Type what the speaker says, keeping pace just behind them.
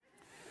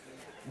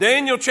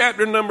Daniel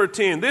chapter number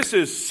 10. This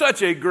is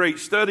such a great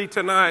study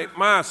tonight.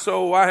 My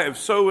soul,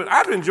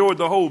 I've enjoyed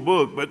the whole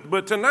book,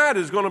 but tonight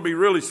is going to be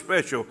really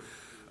special.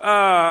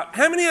 How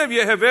many of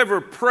you have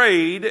ever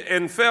prayed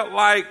and felt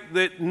like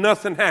that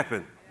nothing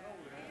happened?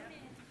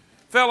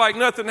 Felt like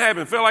nothing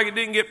happened. Felt like it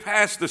didn't get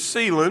past the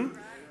ceiling.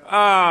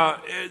 We're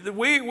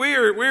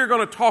going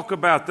to talk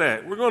about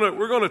that. We're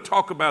going to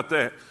talk about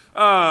that.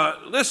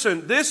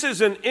 Listen, this is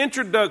an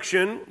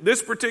introduction.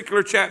 This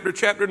particular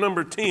chapter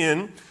number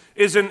 10,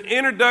 is an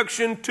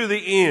introduction to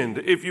the end,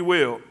 if you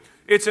will.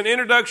 It's an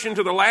introduction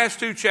to the last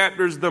two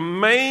chapters, the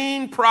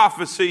main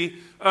prophecy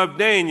of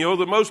Daniel,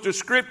 the most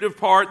descriptive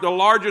part. The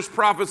largest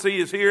prophecy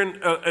is here in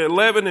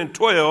 11 and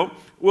 12.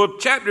 Well,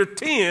 chapter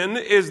 10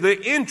 is the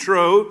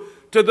intro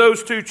to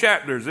those two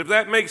chapters. If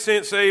that makes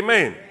sense, say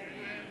amen.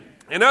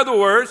 In other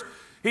words,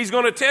 he's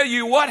going to tell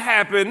you what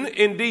happened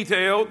in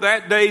detail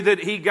that day that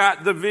he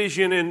got the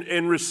vision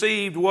and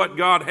received what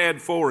God had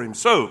for him.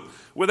 So,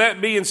 with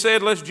that being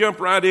said, let's jump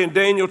right in.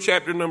 Daniel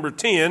chapter number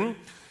 10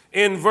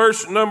 in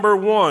verse number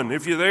 1.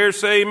 If you're there,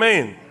 say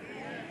amen.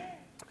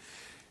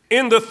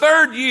 In the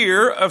 3rd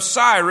year of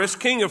Cyrus,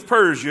 king of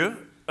Persia,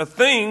 a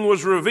thing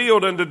was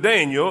revealed unto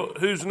Daniel,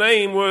 whose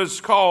name was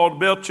called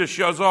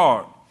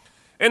Belteshazzar.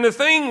 And the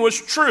thing was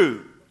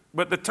true,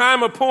 but the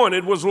time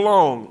appointed was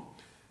long.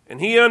 And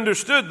he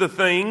understood the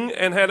thing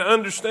and had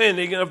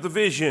understanding of the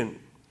vision.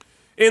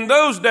 In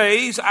those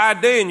days, I,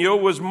 Daniel,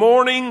 was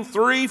mourning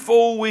 3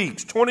 full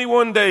weeks,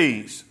 21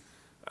 days.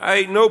 I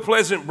ate no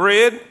pleasant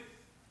bread,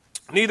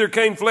 neither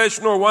came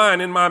flesh nor wine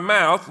in my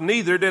mouth,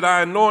 neither did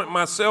I anoint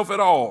myself at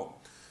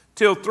all,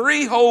 till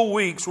 3 whole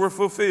weeks were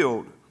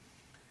fulfilled.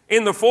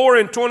 In the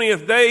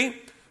 24th day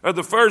of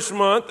the 1st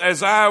month,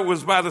 as I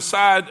was by the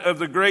side of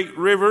the great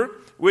river,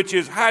 which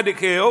is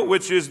Hiddekel,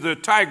 which is the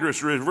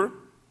Tigris River,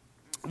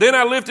 then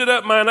I lifted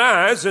up mine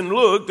eyes and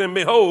looked, and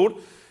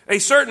behold, a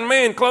certain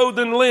man clothed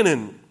in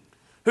linen,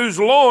 whose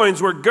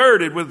loins were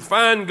girded with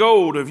fine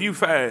gold of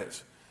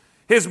Uphaz.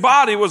 His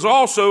body was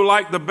also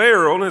like the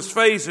beryl, and his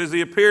face as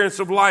the appearance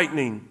of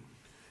lightning,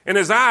 and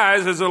his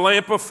eyes as a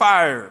lamp of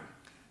fire,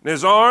 and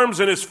his arms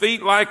and his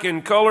feet like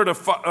in color to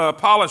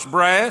polished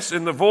brass,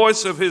 and the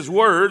voice of his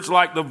words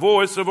like the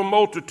voice of a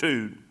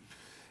multitude.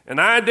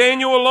 And I,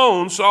 Daniel,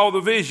 alone saw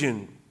the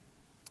vision.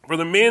 For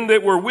the men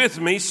that were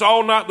with me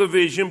saw not the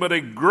vision, but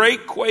a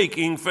great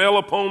quaking fell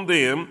upon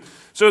them,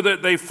 so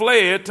that they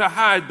fled to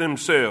hide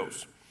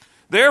themselves.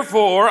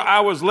 Therefore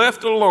I was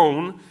left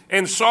alone,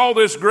 and saw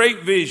this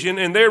great vision,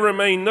 and there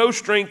remained no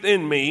strength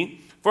in me,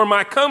 for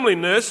my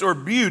comeliness or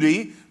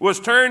beauty was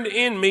turned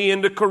in me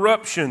into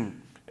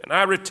corruption, and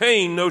I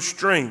retained no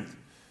strength.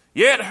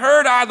 Yet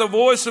heard I the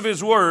voice of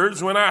his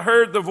words. When I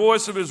heard the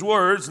voice of his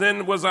words,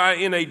 then was I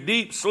in a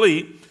deep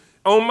sleep,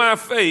 on my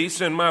face,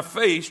 and my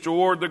face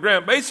toward the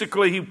ground.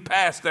 Basically, he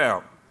passed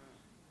out.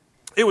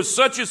 It was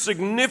such a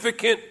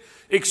significant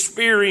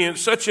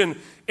experience, such an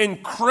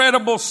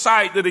incredible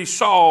sight that he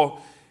saw.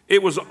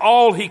 It was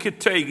all he could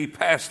take. He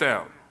passed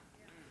out.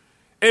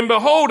 And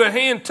behold, a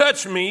hand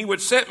touched me, which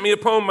set me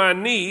upon my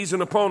knees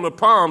and upon the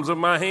palms of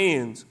my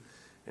hands.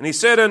 And he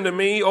said unto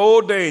me,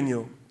 O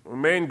Daniel, a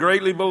man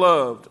greatly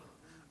beloved,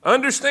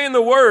 understand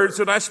the words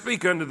that I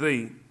speak unto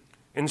thee,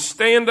 and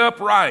stand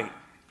upright.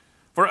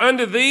 For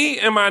unto thee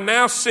am I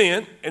now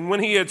sent. And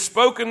when he had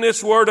spoken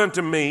this word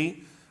unto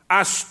me,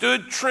 I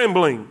stood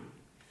trembling.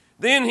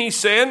 Then he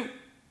said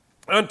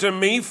unto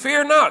me,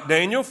 fear not,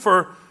 Daniel,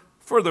 for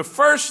from the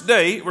first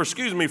day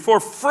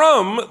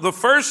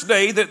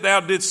that thou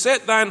didst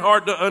set thine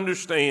heart to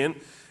understand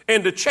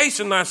and to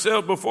chasten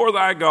thyself before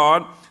thy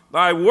God,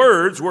 thy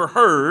words were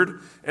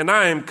heard, and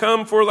I am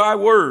come for thy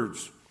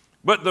words.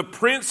 But the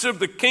prince of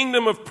the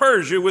kingdom of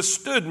Persia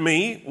withstood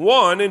me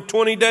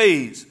 21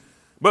 days.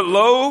 But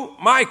lo,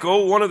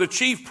 Michael, one of the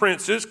chief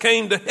princes,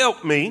 came to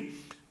help me,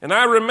 and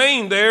I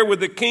remained there with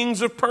the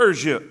kings of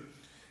Persia.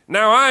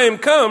 Now I am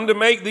come to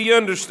make thee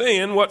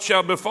understand what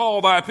shall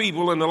befall thy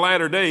people in the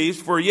latter days,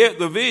 for yet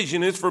the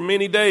vision is for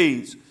many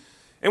days.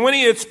 And when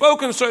he had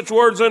spoken such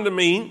words unto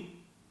me,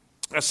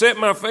 I set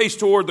my face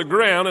toward the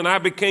ground, and I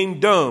became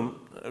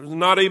dumb. I was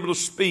not able to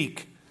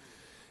speak.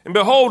 And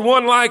behold,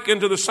 one like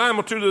unto the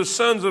similitude of the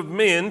sons of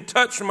men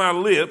touched my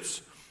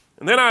lips.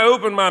 And then I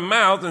opened my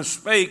mouth and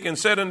spake and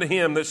said unto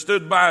him that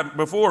stood by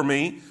before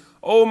me,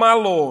 O my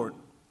Lord,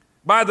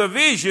 by the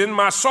vision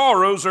my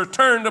sorrows are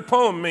turned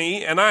upon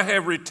me, and I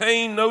have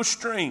retained no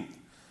strength.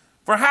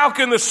 For how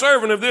can the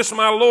servant of this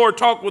my Lord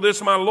talk with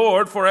this my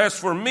Lord? For as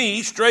for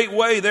me,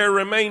 straightway there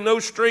remain no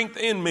strength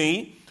in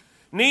me,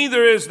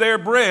 neither is there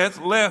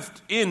breath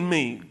left in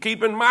me.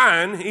 Keep in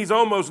mind, he's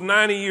almost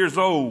 90 years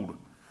old.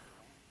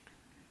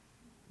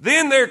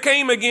 Then there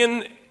came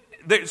again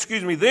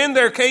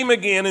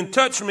and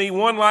touched me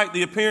one like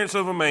the appearance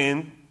of a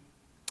man,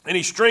 and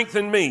he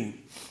strengthened me.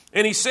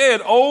 And he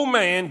said, O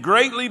man,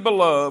 greatly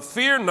beloved,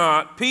 fear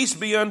not, peace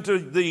be unto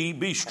thee,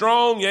 be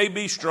strong, yea,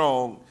 be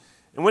strong.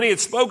 And when he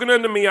had spoken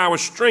unto me, I was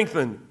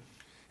strengthened,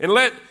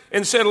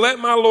 and said, Let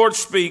my Lord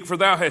speak, for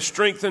thou hast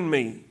strengthened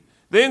me.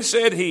 Then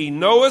said he,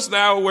 Knowest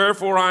thou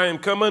wherefore I am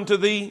come unto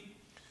thee?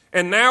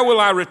 And now will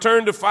I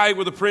return to fight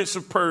with the prince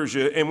of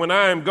Persia. And when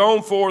I am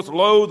gone forth,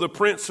 lo, the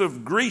prince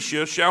of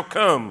Grecia shall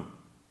come.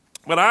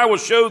 But I will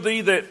show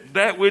thee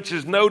that which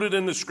is noted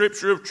in the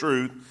scripture of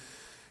truth.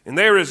 And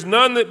there is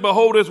none that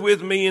beholdeth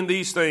with me in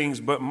these things,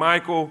 but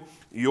Michael,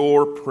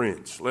 your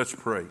prince. Let's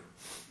pray.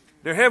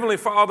 Dear Heavenly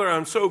Father,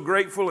 I'm so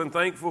grateful and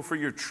thankful for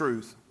your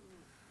truth.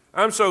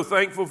 I'm so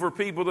thankful for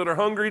people that are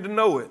hungry to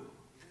know it.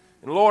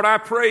 And Lord, I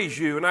praise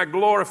you and I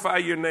glorify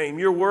your name.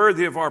 You're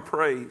worthy of our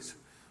praise.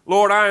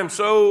 Lord, I am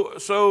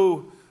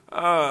so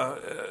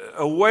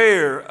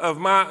aware of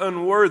my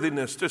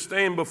unworthiness to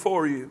stand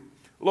before you.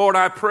 Lord,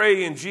 I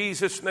pray in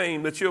Jesus'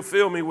 name that you'll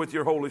fill me with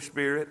your Holy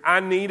Spirit.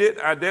 I need it.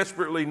 I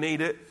desperately need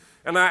it.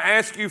 And I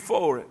ask you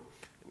for it.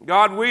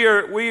 God, we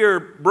are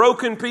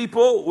broken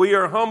people. We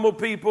are humble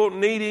people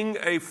needing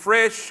a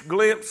fresh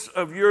glimpse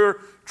of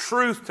your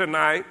truth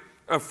tonight,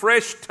 a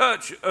fresh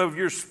touch of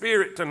your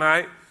Spirit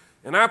tonight.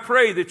 And I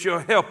pray that you'll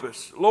help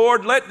us.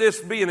 Lord, let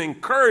this be an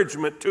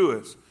encouragement to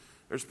us.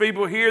 There's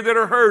people here that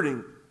are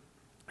hurting.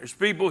 There's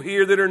people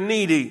here that are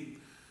needy.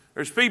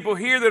 There's people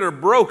here that are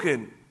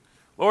broken.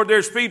 Lord,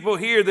 there's people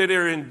here that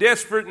are in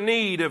desperate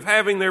need of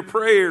having their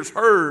prayers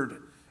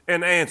heard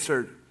and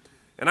answered.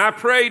 And I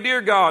pray,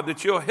 dear God,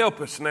 that you'll help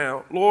us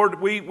now.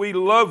 Lord, we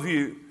love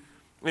you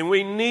and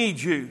we need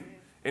you.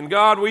 And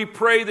God, we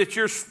pray that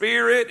your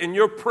Spirit and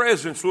your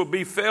presence will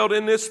be felt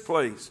in this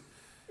place.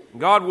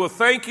 God will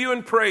thank you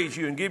and praise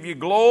you and give you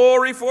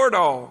glory for it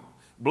all.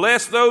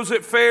 Bless those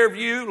at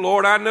Fairview.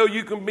 Lord, I know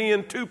you can be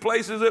in two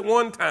places at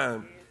one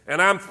time. And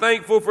I'm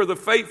thankful for the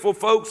faithful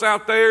folks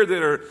out there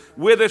that are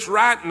with us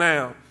right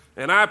now.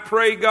 And I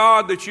pray,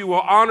 God, that you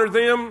will honor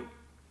them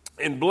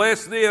and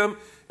bless them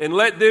and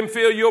let them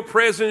feel your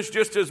presence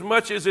just as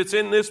much as it's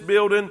in this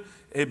building,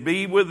 and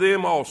be with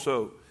them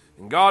also.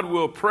 And God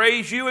will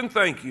praise you and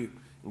thank you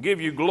and give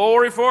you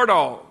glory for it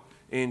all.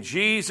 In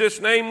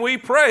Jesus' name we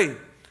pray.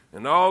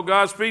 And all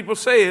God's people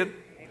said,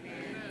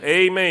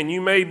 amen.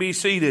 You may be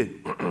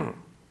seated.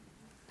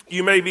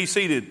 You may be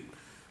seated.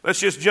 Let's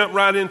just jump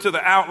right into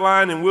the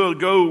outline and we'll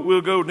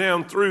go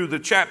down through the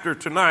chapter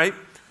tonight.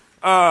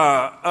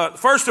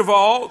 First of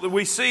all,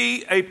 we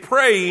see a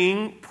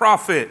praying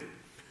prophet.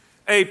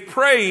 A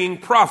praying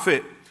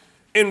prophet.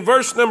 In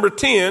verse number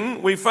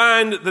 10, we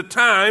find the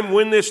time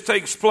when this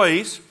takes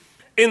place.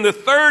 In the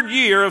 3rd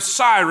year of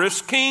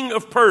Cyrus, king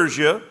of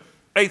Persia,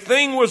 a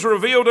thing was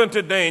revealed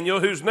unto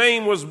Daniel, whose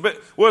name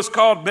was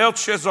called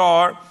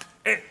Belshazzar.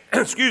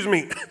 Excuse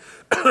me.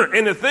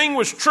 And the thing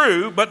was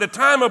true, but the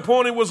time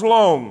appointed was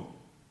long.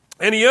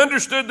 And he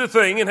understood the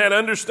thing and had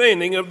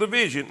understanding of the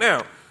vision.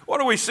 Now,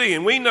 what are we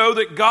seeing? We know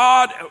that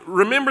God,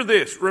 remember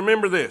this.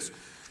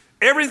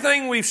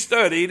 Everything we've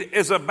studied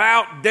is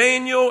about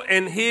Daniel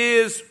and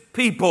his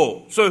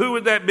people. So who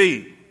would that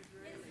be?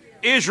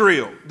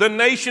 Israel, the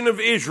nation of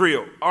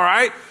Israel. All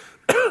right?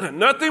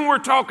 Nothing we're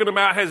talking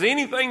about has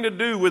anything to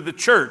do with the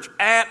church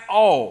at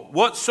all,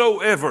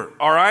 whatsoever.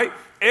 All right?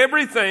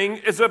 Everything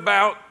is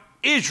about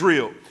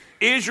Israel.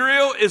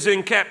 Israel is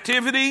in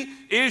captivity.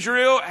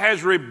 Israel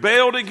has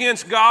rebelled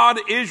against God.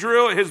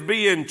 Israel is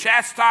being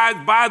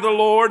chastised by the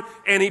Lord,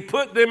 and he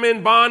put them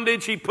in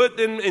bondage. He put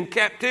them in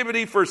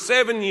captivity for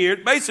 7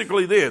 years.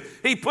 Basically this.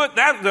 He put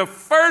that the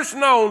first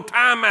known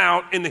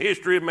timeout in the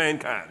history of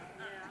mankind.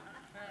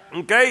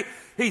 Okay?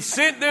 He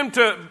sent them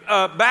to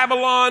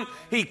Babylon.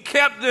 He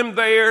kept them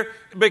there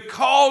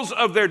because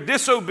of their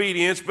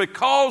disobedience,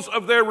 because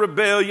of their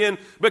rebellion,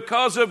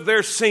 because of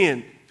their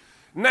sin.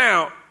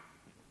 Now,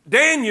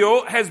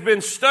 Daniel has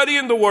been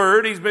studying the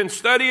Word. He's been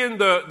studying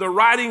the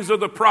writings of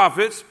the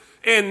prophets,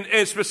 and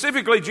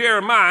specifically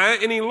Jeremiah,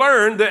 and he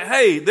learned that,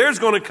 hey, there's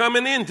going to come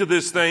an end to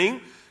this thing.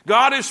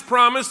 God has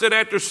promised that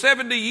after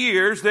 70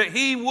 years that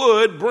he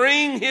would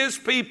bring his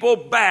people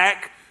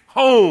back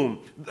home.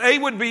 They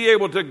would be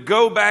able to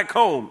go back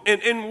home.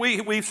 And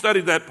we've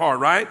studied that part,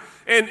 right?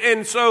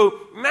 And so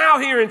now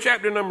here in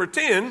chapter number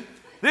 10,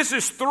 this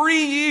is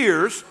 3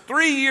 years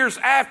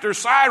after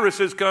Cyrus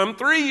has come,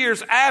 3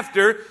 years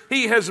after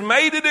he has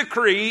made a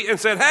decree and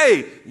said,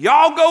 hey,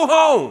 y'all go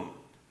home.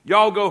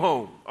 Y'all go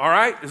home. All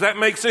right? Does that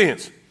make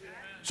sense?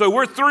 So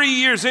we're 3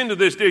 years into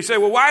this. You say,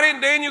 well, why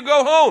didn't Daniel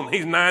go home?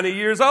 He's 90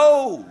 years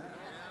old.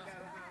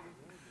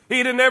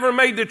 He'd have never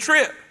made the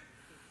trip.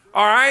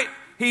 All right?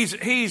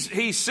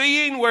 He's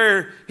seeing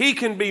where he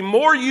can be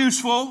more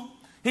useful.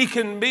 He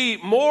can be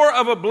more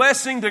of a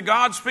blessing to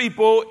God's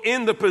people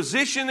in the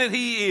position that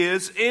he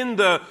is, in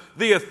the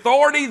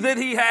authority that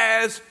he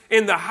has,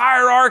 in the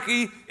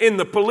hierarchy, in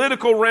the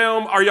political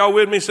realm. Are y'all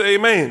with me? Say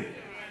amen.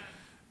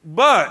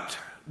 But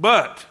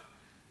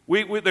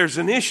there's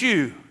an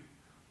issue.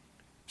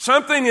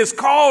 Something is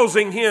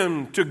causing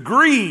him to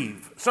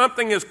grieve.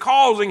 Something is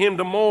causing him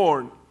to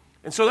mourn.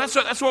 And so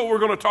that's what we're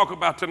going to talk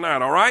about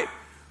tonight, all right?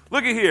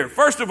 Look at here.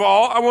 First of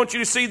all, I want you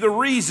to see the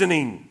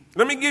reasoning.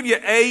 Let me give you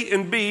A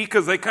and B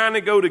because they kind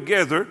of go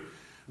together.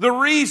 The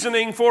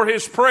reasoning for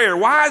his prayer.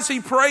 Why is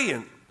he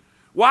praying?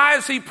 Why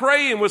is he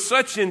praying with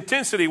such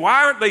intensity?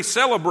 Why aren't they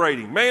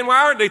celebrating? Man,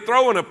 why aren't they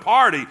throwing a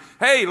party?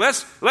 Hey,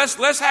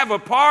 let's have a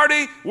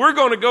party. We're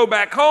going to go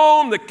back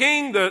home. The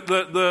king,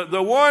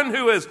 the one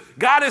who has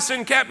got us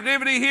in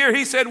captivity here,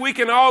 he said we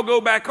can all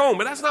go back home.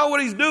 But that's not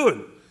what he's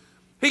doing.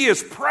 He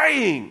is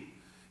praying.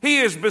 He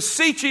is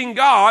beseeching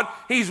God.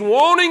 He's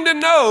wanting to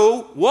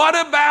know,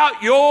 what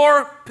about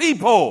your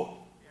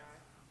people?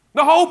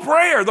 The whole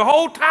prayer, the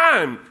whole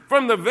time,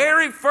 from the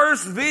very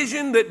first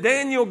vision that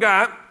Daniel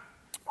got,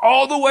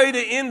 all the way to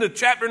end of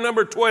chapter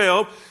number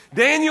 12,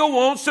 Daniel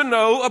wants to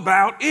know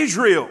about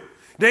Israel.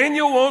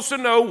 Daniel wants to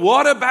know,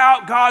 what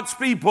about God's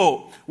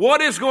people?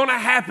 What is going to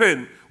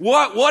happen?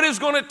 What is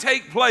going to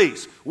take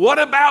place? What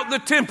about the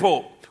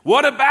temple?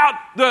 What about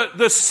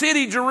the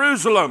city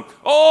Jerusalem?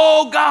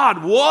 Oh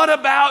God, what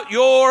about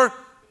your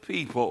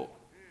people?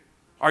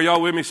 Are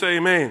y'all with me? Say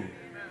amen.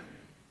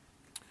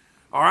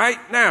 All right,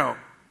 now,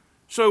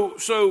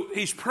 so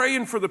he's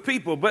praying for the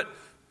people, but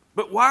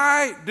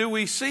why do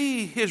we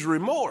see his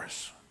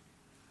remorse?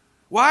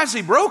 Why is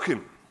he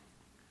broken?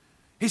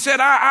 He said,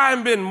 I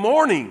have been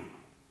mourning.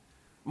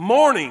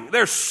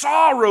 There's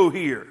sorrow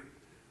here.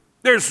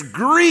 There's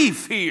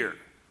grief here.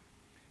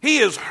 He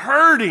is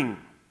hurting.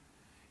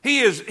 He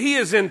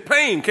is in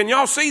pain. Can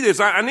y'all see this?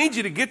 I need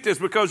you to get this,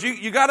 because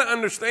you got to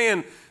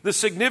understand the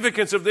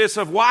significance of this,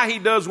 of why he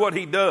does what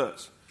he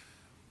does.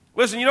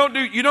 Listen,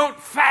 you don't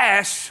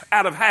fast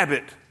out of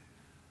habit.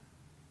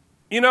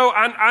 You know,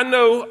 I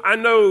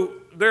know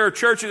there are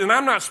churches, and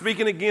I'm not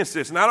speaking against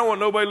this, and I don't want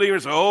nobody leaving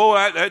and say, oh,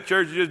 that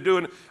church is just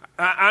doing it.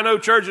 I know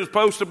churches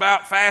post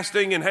about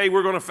fasting and, hey,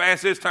 we're going to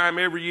fast this time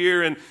every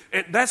year, and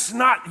that's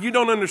not, you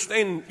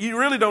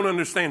really don't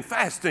understand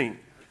fasting.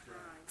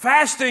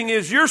 Fasting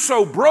is, you're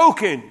so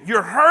broken,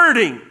 you're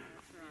hurting.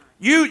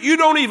 You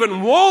don't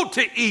even want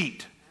to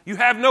eat. You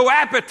have no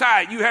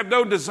appetite, you have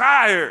no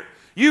desire.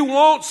 You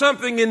want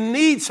something and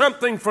need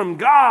something from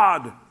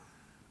God.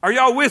 Are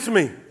y'all with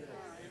me?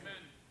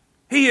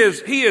 He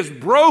is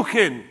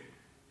broken,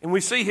 and we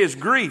see his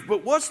grief.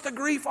 But what's the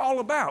grief all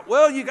about?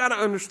 Well, you got to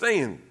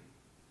understand.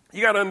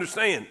 There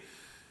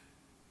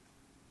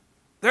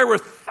were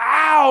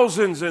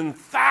thousands and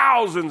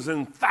thousands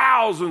and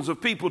thousands of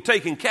people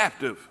taken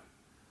captive.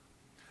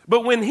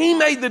 But when he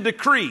made the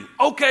decree,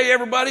 okay,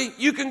 everybody,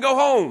 you can go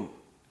home.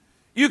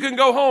 You can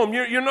go home.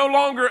 You're no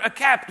longer a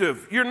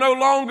captive. You're no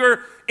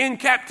longer in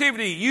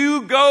captivity.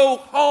 You go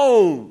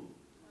home.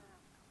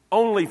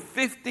 Only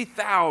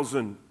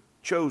 50,000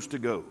 chose to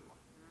go.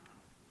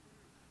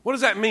 What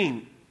does that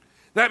mean?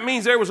 That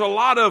means there was a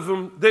lot of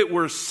them that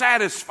were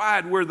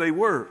satisfied where they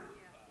were.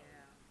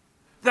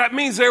 That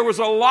means there was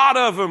a lot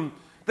of them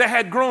that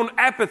had grown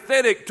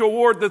apathetic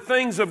toward the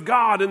things of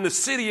God and the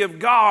city of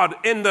God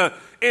and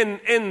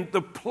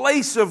the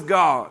place of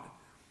God.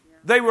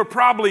 They were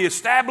probably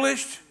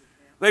established.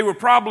 They were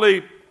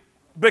probably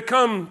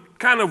become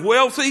kind of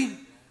wealthy.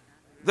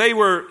 They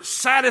were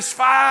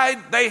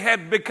satisfied. They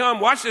had become,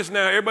 watch this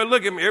now, everybody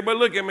look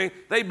at me.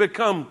 They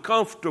become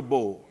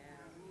comfortable.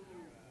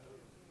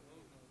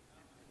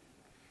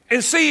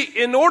 And see,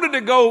 in order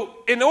to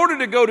go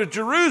to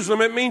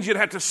Jerusalem, it means you'd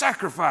have to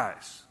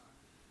sacrifice.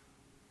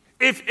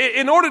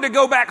 In order to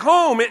go back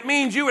home, it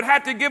means you would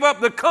have to give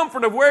up the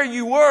comfort of where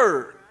you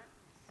were.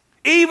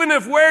 Even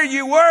if where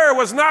you were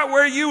was not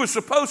where you were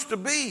supposed to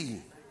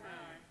be.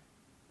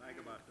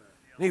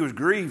 He was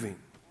grieving.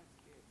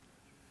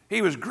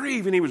 He was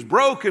grieving. He was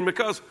broken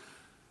because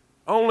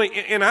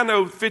and I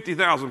know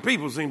 50,000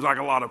 people seems like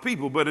a lot of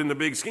people, but in the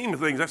big scheme of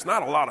things, that's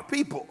not a lot of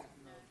people.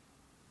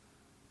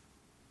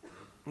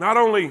 Not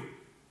only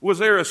was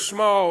there a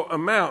small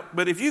amount,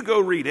 but if you go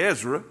read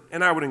Ezra,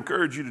 and I would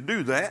encourage you to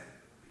do that,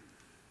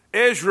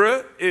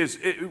 Ezra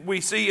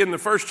we see in the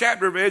first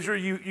chapter of Ezra,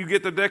 you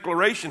get the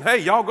declaration, hey,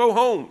 y'all go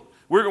home.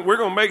 We're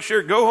going to make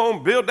sure, go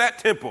home, build that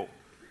temple.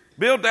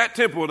 Build that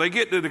temple. They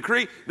get the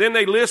decree. Then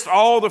they list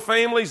all the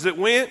families that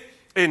went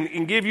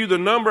and give you the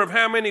number of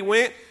how many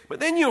went. But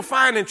then you'll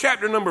find in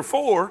chapter number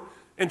 4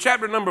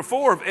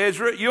 of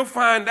Ezra, you'll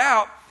find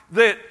out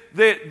that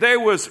there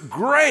was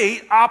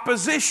great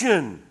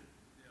opposition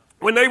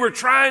when they were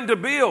trying to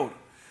build.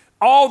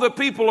 All the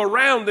people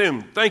around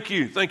them, thank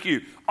you.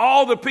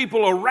 All the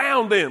people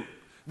around them,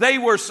 they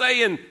were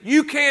saying,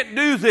 you can't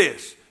do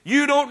this.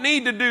 You don't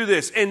need to do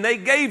this. And they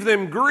gave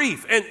them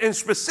grief. And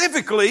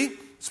specifically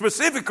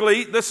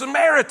the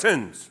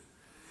Samaritans.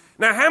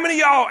 Now, how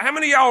many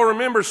of y'all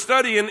remember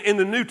studying in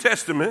the New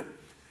Testament?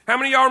 How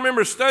many of y'all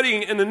remember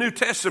studying in the New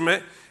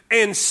Testament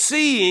and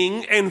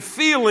seeing and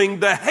feeling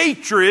the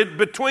hatred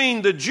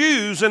between the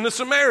Jews and the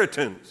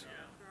Samaritans?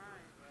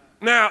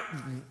 Now,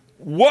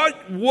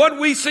 what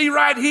we see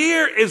right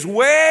here is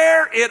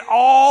where it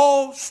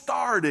all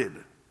started.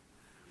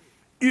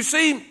 You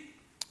see,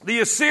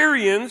 the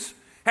Assyrians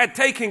had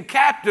taken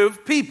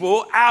captive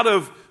people out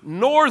of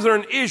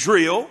northern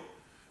Israel,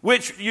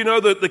 which, you know,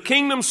 the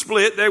kingdom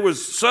split. There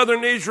was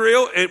southern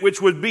Israel,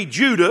 which would be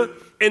Judah,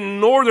 and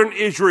northern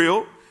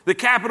Israel. The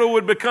capital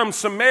would become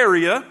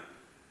Samaria.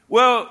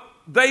 Well,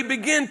 they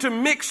began to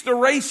mix the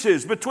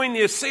races between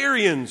the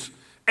Assyrians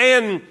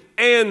and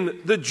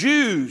and the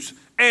Jews.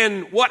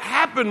 And what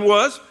happened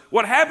was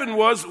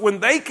when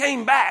they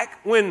came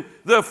back, when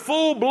the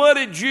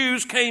full-blooded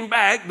Jews came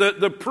back,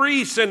 the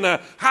priests and the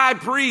high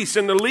priests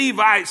and the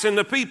Levites and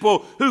the people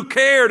who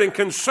cared and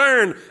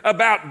concerned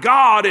about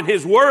God and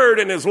His Word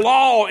and His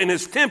law and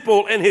His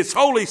temple and His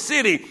holy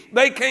city,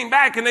 they came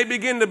back and they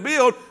began to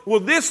build. Well,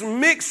 this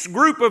mixed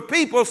group of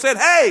people said,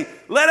 hey,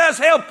 let us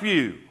help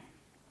you.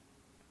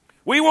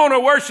 We want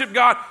to worship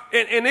God.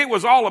 And it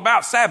was all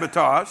about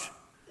sabotage.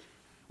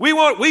 We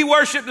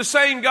worship the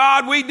same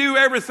God. We do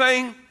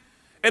everything.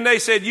 And they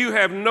said, you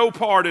have no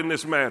part in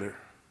this matter.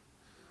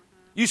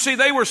 You see,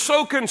 they were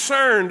so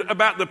concerned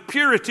about the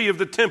purity of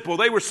the temple.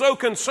 They were so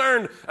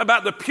concerned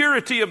about the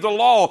purity of the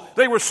law.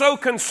 They were so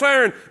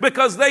concerned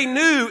because they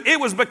knew it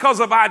was because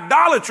of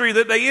idolatry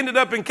that they ended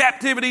up in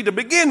captivity to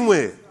begin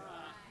with.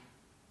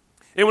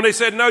 And when they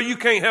said, no, you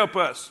can't help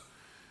us.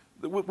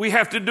 We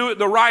have to do it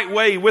the right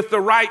way, with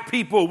the right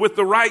people, with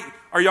the right...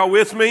 Are y'all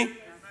with me?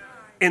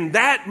 In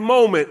that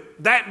moment,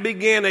 that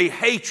began a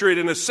hatred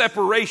and a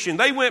separation.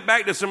 They went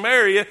back to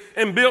Samaria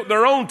and built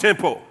their own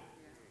temple.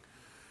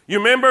 You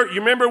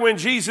remember when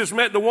Jesus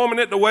met the woman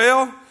at the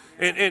well?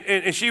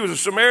 And she was a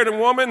Samaritan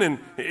woman, and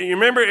you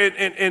remember,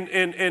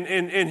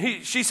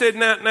 she said,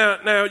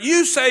 now,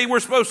 you say we're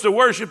supposed to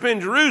worship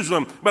in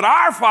Jerusalem, but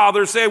our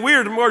father said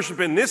we're to worship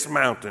in this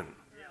mountain.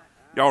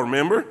 Y'all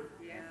remember?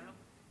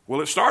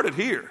 Well, it started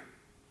here.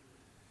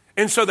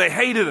 And so they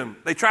hated him.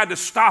 They tried to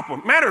stop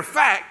him. Matter of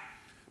fact,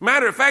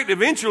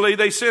 eventually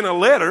they sent a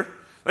letter.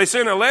 They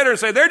sent a letter and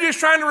said, they're just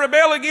trying to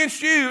rebel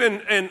against you.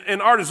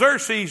 And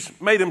Artaxerxes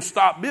made them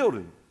stop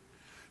building.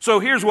 So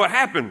here's what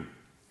happened.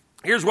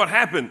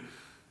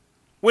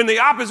 When the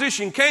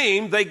opposition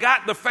came, they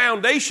got the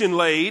foundation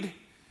laid.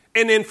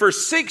 And then for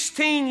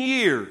 16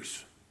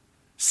 years,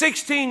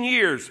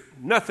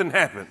 nothing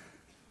happened.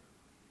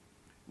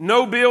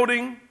 No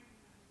building.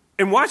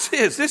 And watch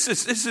this. This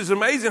is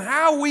amazing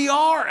how we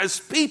are as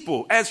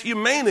people, as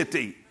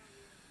humanity.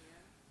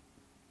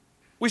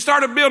 We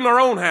started building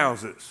our own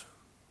houses.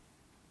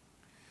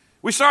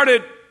 We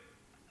started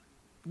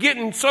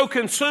getting so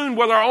consumed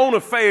with our own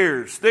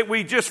affairs that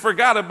we just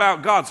forgot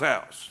about God's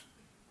house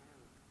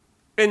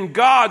and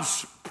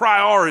God's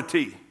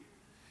priority.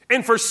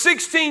 And for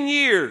 16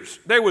 years,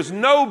 there was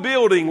no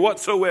building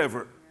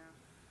whatsoever.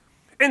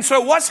 And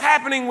so what's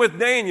happening with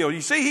Daniel?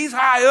 You see, he's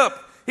high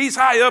up. He's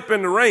high up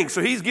in the ranks,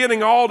 so he's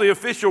getting all the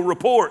official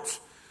reports.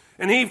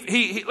 And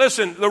he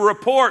listen, the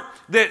report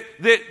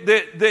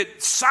that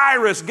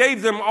Cyrus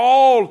gave them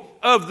all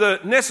of the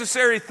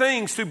necessary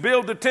things to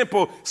build the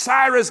temple.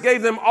 Cyrus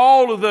gave them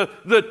all of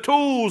the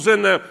tools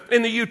and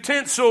the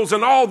utensils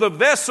and all the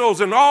vessels,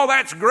 and all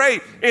that's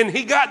great. And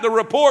he got the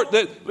report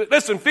that,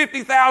 listen,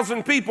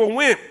 50,000 people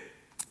went.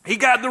 He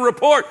got the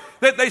report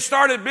that they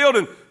started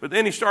building, but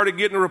then he started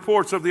getting the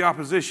reports of the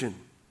opposition.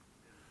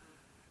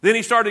 Then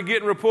he started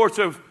getting reports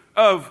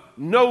of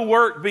no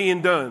work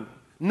being done.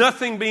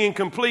 Nothing being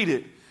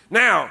completed.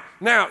 Now,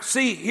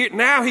 see,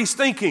 now he's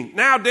thinking.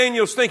 Now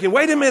Daniel's thinking,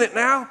 wait a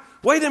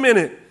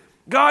minute.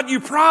 God, you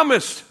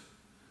promised.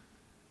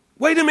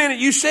 Wait a minute,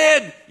 you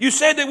said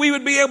that we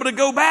would be able to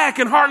go back,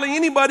 and hardly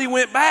anybody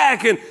went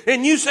back.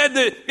 And you said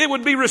that it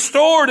would be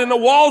restored, and the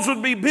walls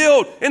would be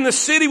built, and the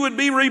city would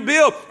be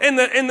rebuilt, and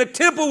the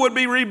temple would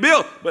be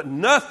rebuilt. But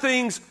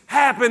nothing's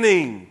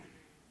happening.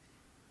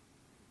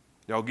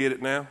 Y'all get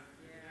it now?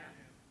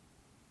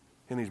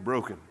 And he's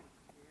broken.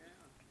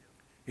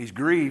 He's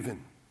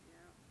grieving.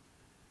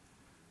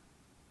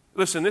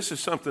 Listen, this is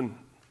something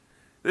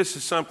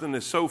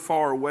that's so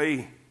far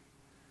away.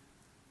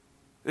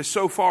 It's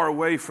so far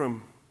away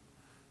from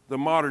the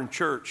modern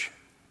church.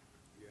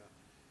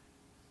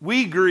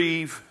 We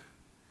grieve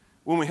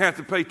when we have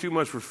to pay too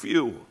much for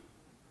fuel.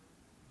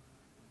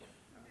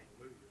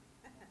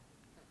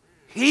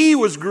 He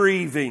was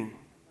grieving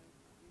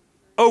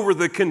over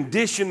the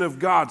condition of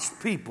God's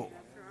people.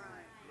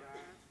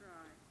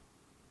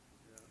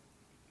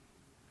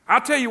 I'll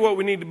tell you what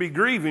we need to be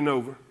grieving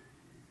over.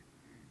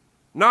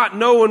 Not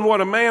knowing what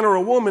a man or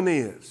a woman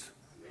is.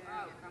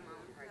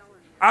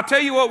 I'll tell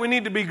you what we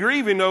need to be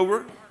grieving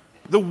over.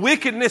 The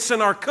wickedness in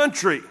our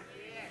country.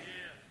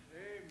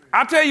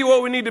 I'll tell you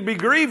what we need to be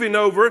grieving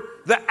over.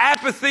 The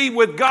apathy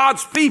with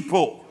God's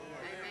people.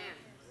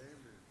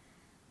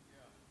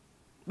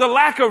 The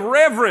lack of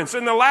reverence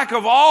and the lack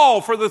of awe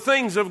for the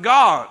things of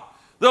God.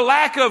 The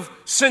lack of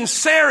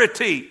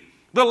sincerity.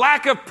 The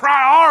lack of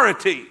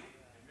priority.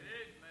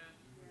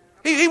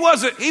 He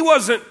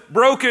wasn't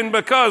broken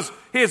because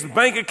his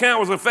bank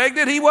account was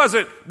affected. He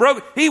wasn't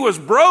broke. He was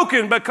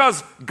broken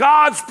because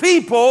God's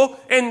people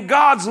and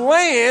God's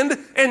land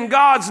and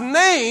God's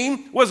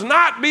name was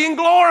not being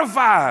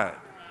glorified.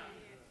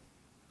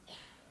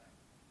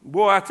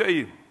 Boy, I tell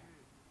you,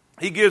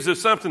 he gives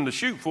us something to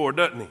shoot for,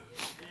 doesn't he?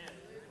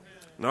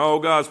 And all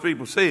God's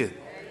people said.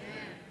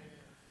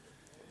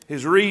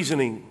 His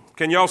reasoning.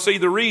 Can y'all see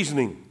the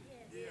reasoning?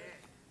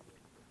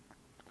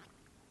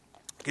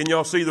 Can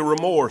y'all see the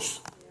remorse?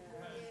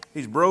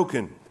 He's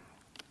broken.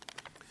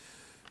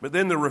 But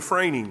then the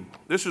refraining.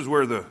 This is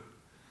where look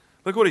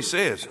what he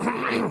says.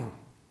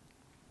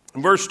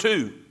 Verse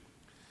 2.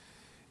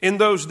 In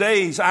those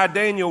days, I,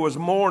 Daniel, was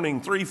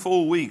mourning 3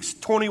 full weeks,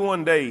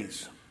 21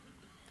 days.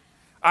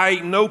 I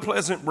ate no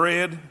pleasant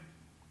bread,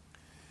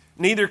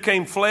 neither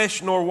came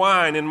flesh nor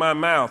wine in my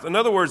mouth. In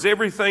other words,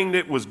 everything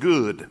that was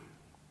good.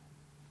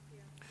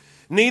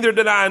 Neither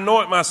did I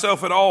anoint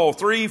myself at all.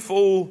 3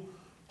 full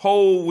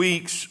whole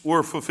weeks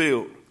were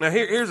fulfilled. Now,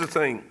 here's the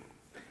thing.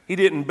 He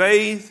didn't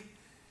bathe.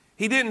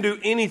 He didn't do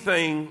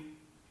anything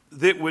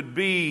that would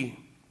be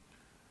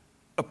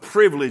a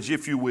privilege,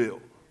 if you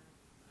will.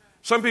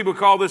 Some people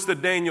call this the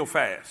Daniel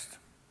fast.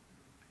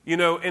 You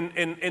know,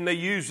 and they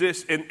use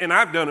this, and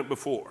I've done it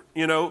before.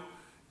 You know,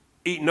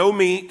 eat no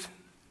meat,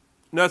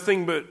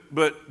 nothing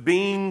but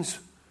beans,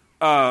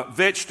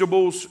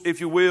 vegetables, if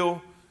you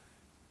will.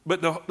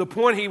 But the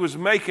point he was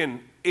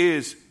making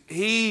is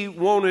he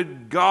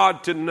wanted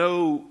God to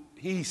know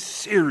he's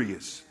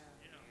serious.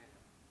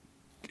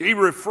 He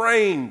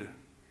refrained.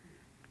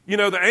 You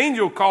know, the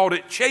angel called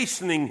it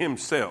chastening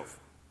himself.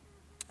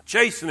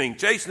 Chastening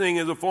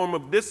is a form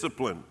of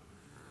discipline.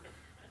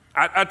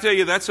 I tell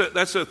you, that's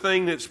a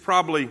thing that's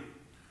probably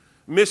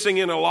missing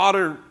in a lot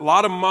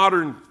of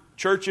modern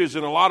churches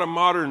and a lot of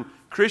modern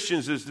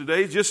Christians is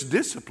today, just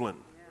discipline.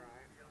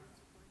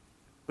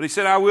 But he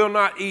said, I will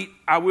not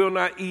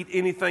eat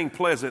anything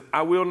pleasant.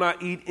 I will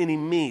not eat any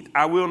meat.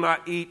 I will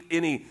not eat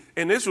any.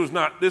 And this was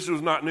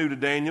not new to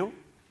Daniel.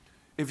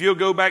 If you'll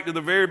go back to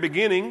the very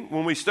beginning,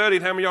 when we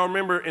studied, how many of y'all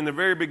remember in the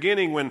very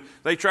beginning when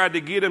they tried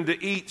to get him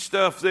to eat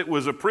stuff that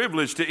was a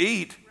privilege to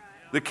eat,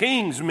 the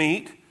king's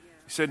meat?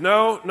 He said,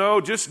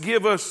 no, just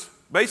give us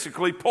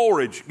basically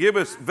porridge. Give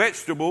us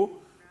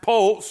vegetable,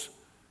 pulse,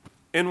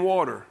 and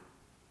water.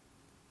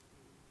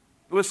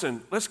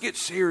 Listen, let's get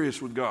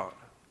serious with God.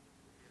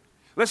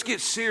 Let's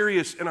get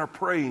serious in our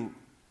praying.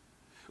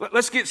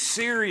 Let's get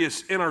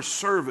serious in our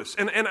service.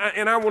 And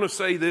I want to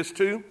say this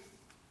too.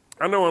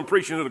 I know I'm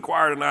preaching to the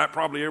choir tonight.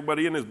 Probably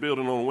everybody in this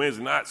building on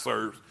Wednesday night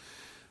serves.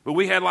 But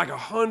we had like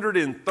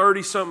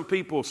 130-something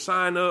people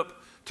sign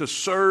up to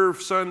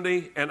serve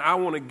Sunday. And I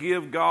want to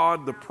give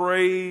God the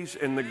praise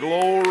and the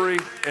glory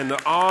and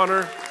the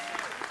honor.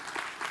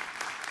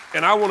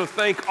 And I want to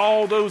thank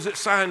all those that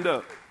signed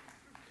up.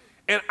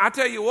 And I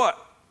tell you what,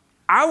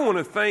 I want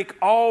to thank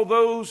all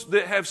those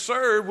that have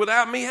served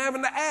without me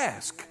having to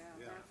ask.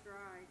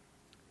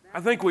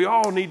 I think we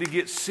all need to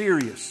get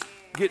serious.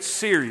 Get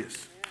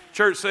serious.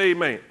 Church, say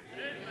amen.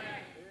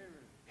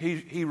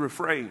 He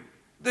refrained.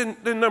 Then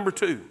number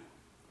 2,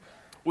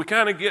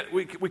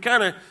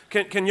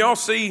 can y'all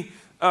see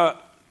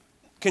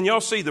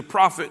the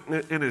prophet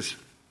in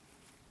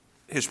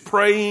his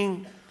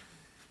praying,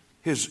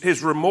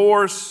 his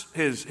remorse,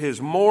 his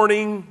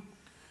mourning,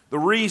 the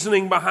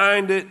reasoning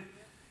behind it?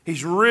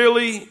 He's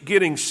really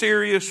getting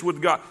serious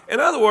with God. In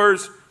other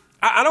words,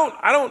 I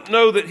don't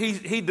know that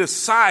he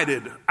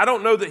decided. I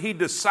don't know that he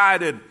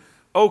decided,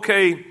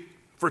 okay,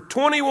 for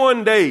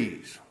 21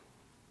 days,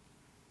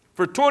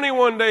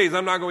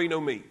 I'm not going to eat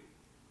no meat.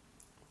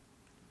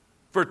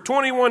 For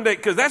 21 days,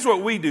 because that's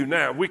what we do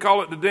now. We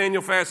call it the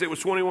Daniel fast. It was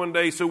 21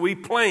 days, so we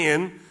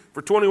plan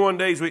for 21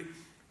 days.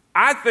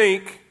 I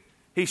think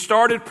he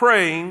started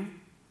praying,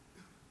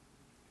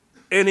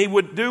 and he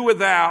would do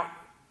without.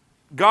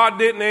 God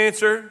didn't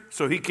answer,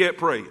 so he kept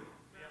praying.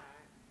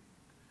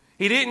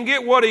 He didn't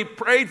get what he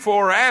prayed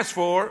for or asked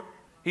for.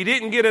 He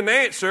didn't get an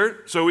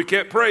answer, so he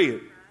kept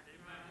praying.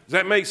 Does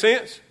that make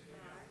sense?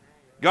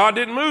 God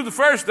didn't move the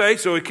first day,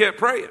 so he kept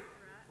praying.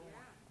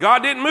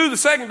 God didn't move the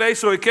second day,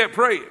 so he kept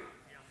praying.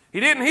 He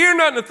didn't hear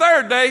nothing the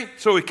third day,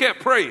 so he kept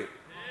praying.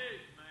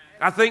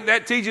 I think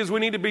that teaches we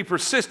need to be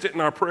persistent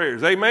in our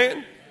prayers.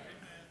 Amen?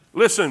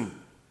 Listen,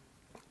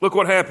 look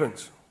what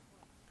happens.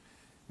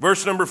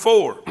 Verse number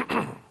 4.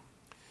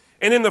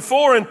 And in the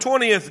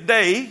 24th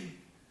day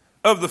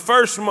of the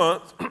first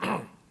month,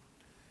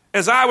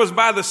 as I was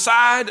by the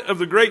side of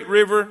the great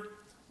river,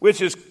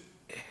 which is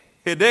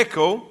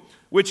Hiddekel,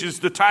 which is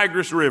the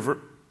Tigris River,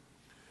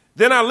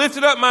 then I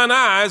lifted up mine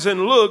eyes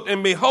and looked,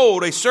 and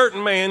behold, a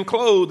certain man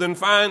clothed in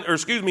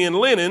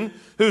linen,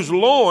 whose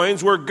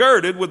loins were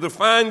girded with the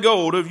fine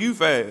gold of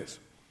Uphaz.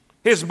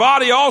 His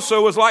body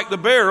also was like the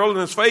beryl, and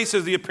his face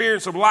as the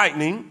appearance of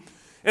lightning,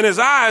 and his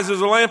eyes as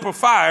a lamp of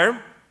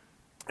fire,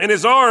 and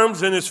his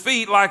arms and his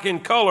feet like in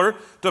color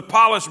to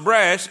polished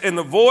brass, and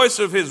the voice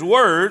of his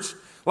words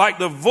like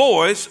the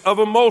voice of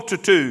a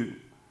multitude.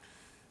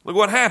 Look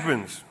what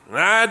happens. And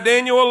I,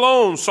 Daniel,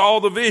 alone saw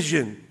the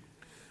vision.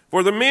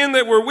 For the men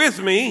that were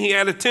with me, he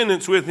had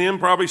attendants with him,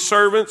 probably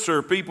servants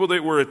or people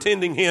that were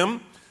attending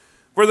him.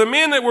 For the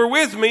men that were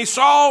with me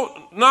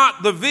saw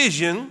not the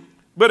vision,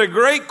 but a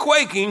great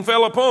quaking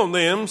fell upon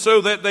them,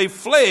 so that they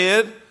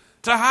fled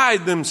to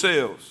hide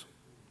themselves.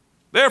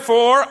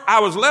 Therefore, I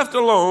was left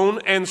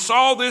alone and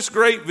saw this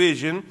great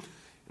vision,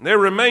 and there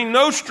remained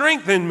no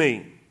strength in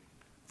me.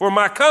 For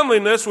my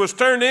comeliness was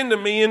turned into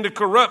me into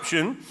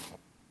corruption,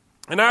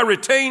 and I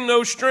retained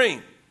no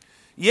strength.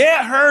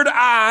 Yet heard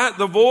I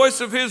the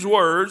voice of his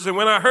words, and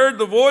when I heard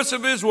the voice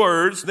of his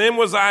words, then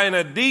was I in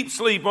a deep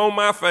sleep on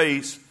my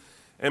face,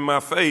 and my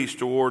face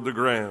toward the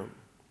ground.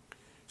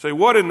 Say,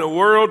 what in the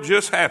world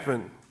just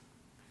happened?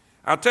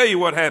 I'll tell you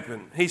what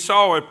happened. He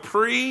saw a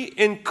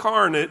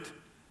pre-incarnate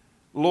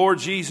Lord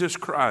Jesus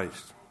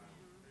Christ.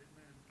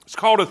 It's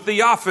called a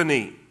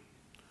theophany,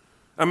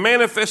 a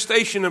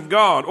manifestation of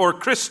God, or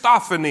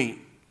Christophany.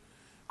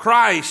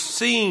 Christ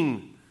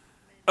seen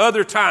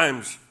other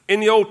times in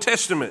the Old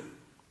Testament.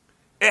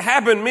 It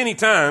happened many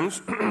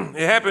times.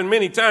 It happened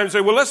many times.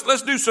 Say, well,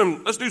 let's do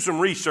some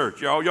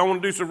research, y'all. Y'all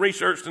want to do some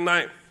research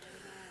tonight?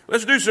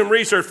 Let's do some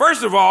research.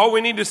 First of all,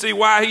 we need to see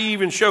why he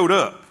even showed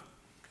up.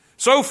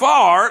 So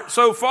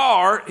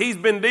far, he's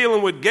been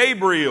dealing with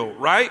Gabriel,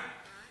 right?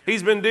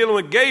 He's been dealing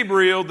with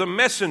Gabriel, the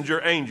messenger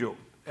angel.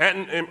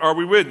 Are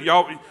we with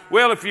y'all?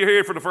 Well, if you're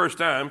here for the first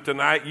time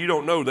tonight, you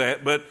don't know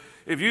that. But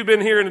if you've been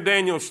here in the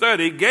Daniel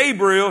study,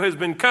 Gabriel has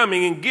been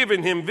coming and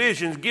giving him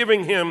visions,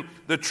 giving him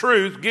the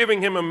truth,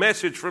 giving him a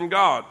message from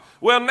God.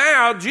 Well,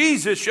 now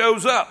Jesus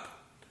shows up.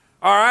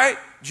 All right?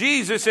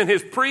 Jesus in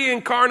his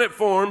pre-incarnate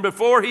form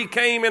before he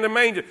came in the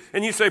manger.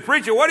 And you say,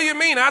 preacher, what do you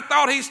mean? I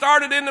thought he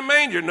started in the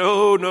manger.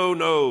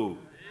 No.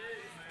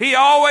 He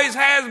always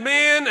has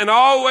been and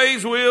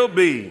always will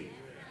be.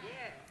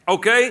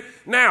 Okay?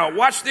 Now,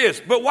 watch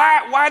this. But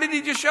why did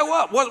he just show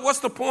up? What's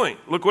the point?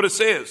 Look what it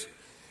says.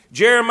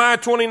 Jeremiah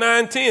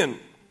 29:10.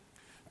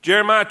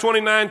 Jeremiah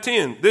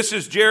 29:10. This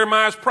is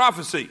Jeremiah's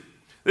prophecy.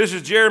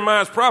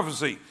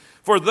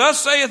 For thus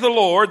saith the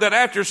Lord, that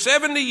after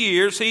 70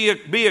 years he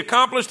be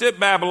accomplished at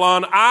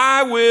Babylon,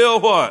 I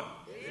will what?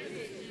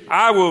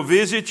 I will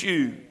visit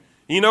you.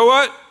 You know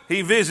what?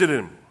 He visited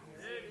him.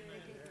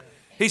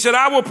 He said,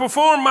 I will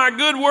perform my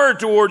good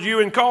word toward you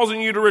in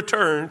causing you to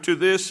return to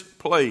this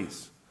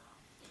place.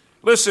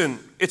 Listen,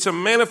 it's a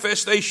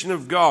manifestation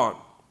of God.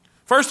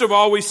 First of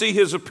all, we see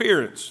his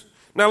appearance.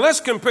 Now let's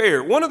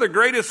compare. One of the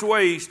greatest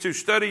ways to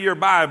study your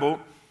Bible,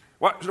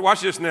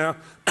 watch this now.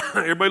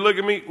 Everybody look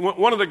at me.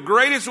 One of the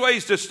greatest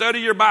ways to study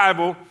your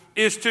Bible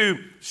is to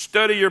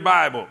study your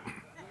Bible.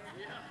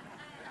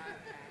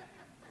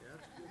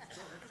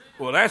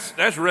 Well,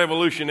 that's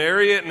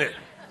revolutionary, isn't it?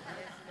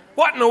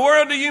 What in the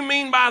world do you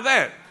mean by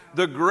that?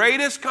 The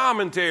greatest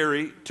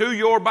commentary to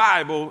your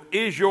Bible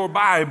is your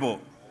Bible.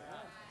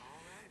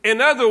 In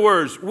other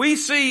words, we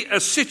see a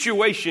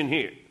situation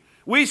here.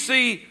 We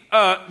see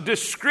a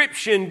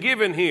description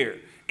given here.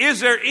 Is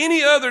there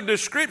any other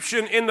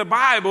description in the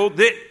Bible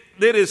that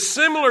is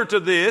similar to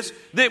this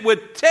that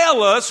would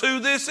tell us who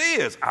this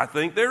is? I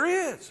think there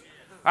is.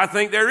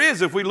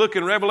 If we look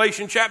in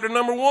Revelation chapter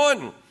number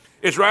 1.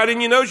 It's right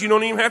in your notes. You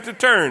don't even have to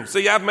turn.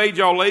 See, I've made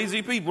y'all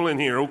lazy people in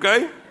here,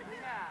 okay?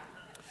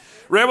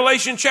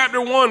 Revelation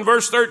chapter 1,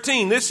 verse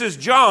 13. This is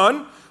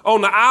John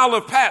on the Isle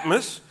of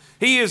Patmos.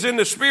 He is in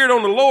the Spirit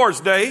on the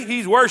Lord's day.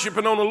 He's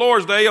worshiping on the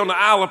Lord's day on the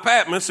Isle of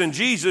Patmos, and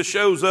Jesus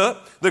shows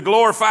up. The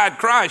glorified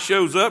Christ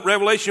shows up,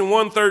 Revelation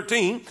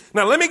 1:13.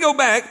 Now, let me go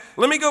back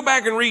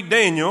and read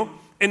Daniel,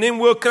 and then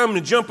we'll come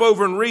and jump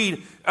over and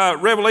read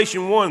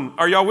Revelation 1.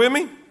 Are y'all with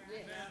me?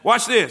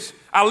 Watch this.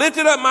 I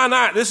lifted up mine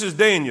eyes. This is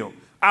Daniel.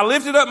 I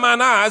lifted up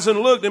mine eyes and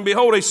looked, and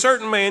behold, a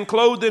certain man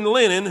clothed in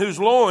linen, whose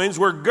loins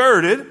were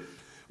girded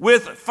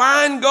with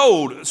fine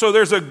gold. So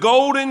there's a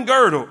golden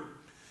girdle.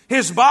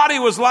 His body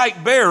was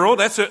like beryl.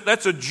 That's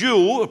a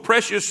jewel, a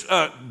precious,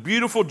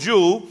 beautiful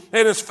jewel.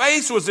 And his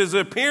face was as the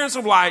appearance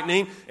of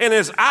lightning, and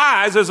his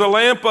eyes as a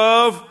lamp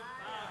of,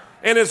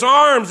 and his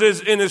arms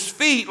and his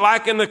feet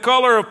like in the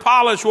color of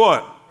polished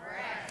what?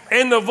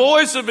 And the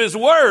voice of his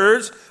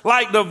words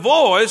like the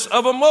voice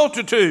of a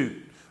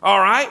multitude.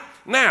 All right?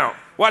 Now,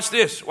 watch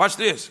this.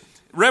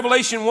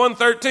 Revelation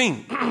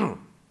 1:13.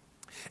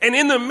 And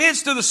in the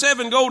midst of the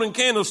 7 golden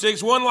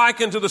candlesticks, one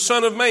like unto the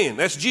Son of Man,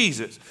 that's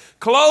Jesus,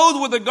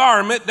 clothed with a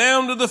garment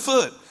down to the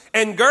foot,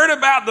 and girt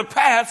about the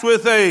paps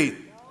with a...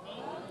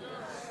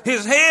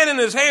 His head and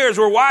his hairs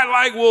were white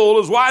like wool,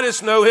 as white as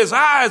snow. His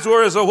eyes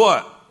were as a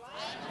what?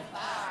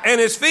 And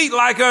his feet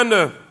like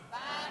unto...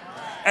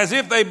 as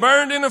if they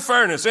burned in a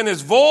furnace. And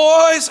his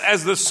voice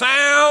as the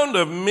sound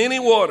of many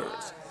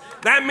waters.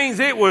 That means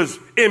it was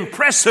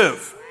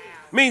impressive.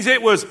 Means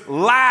it was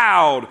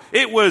loud.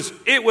 It was,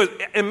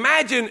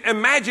 imagine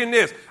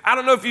this. I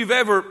don't know if you've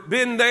ever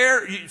been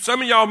there.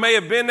 Some of y'all may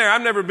have been there.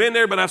 I've never been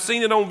there, but I've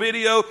seen it on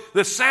video.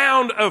 The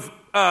sound of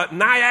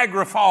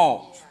Niagara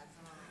Falls.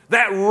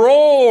 That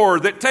roar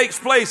that takes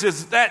place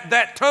is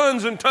that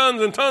tons and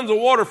tons and tons of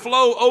water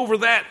flow over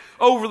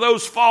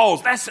those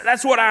falls.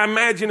 That's what I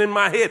imagine in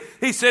my head.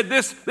 He said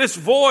this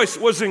voice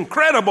was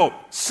incredible.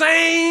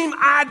 Same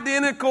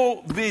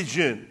identical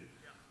vision.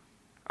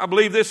 I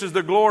believe this is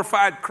the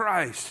glorified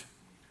Christ,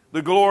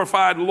 the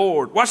glorified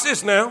Lord. Watch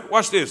this now.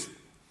 Watch this.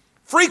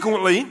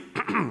 Frequently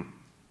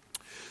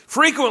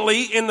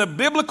in the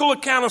biblical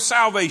account of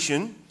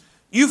salvation,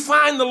 you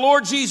find the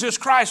Lord Jesus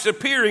Christ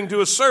appearing to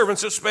his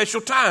servants at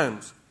special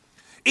times,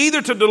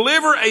 either to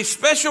deliver a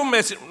special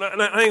message.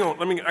 Hang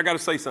on. I got to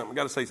say something.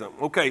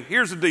 Okay,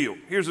 here's the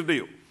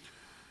deal.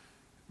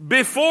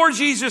 Before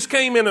Jesus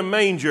came in a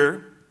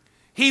manger,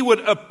 he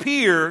would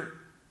appear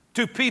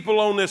to people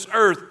on this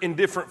earth in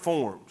different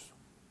forms.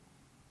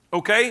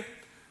 Okay?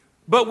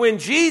 But when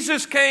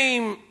Jesus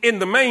came in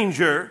the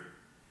manger,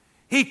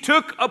 he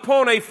took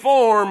upon a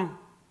form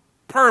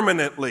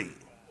permanently.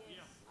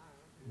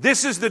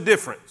 This is the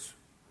difference.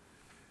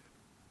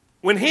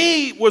 When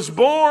he was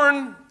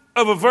born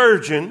of a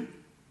virgin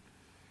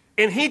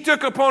and he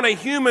took upon a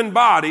human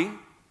body,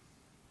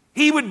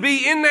 he would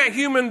be in that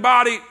human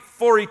body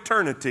for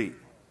eternity.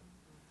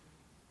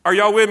 Are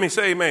y'all with me?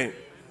 Say amen.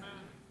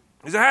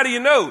 He said, how do you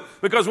know?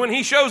 Because when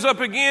he shows up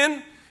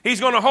again, he's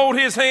going to hold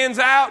his hands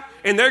out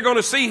and they're going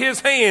to see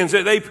his hands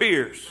that they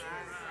pierce.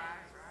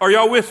 Are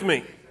y'all with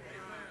me?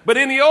 But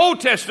in the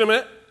Old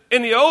Testament,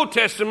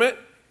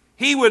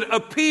 he would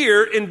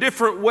appear in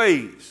different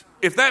ways.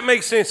 If that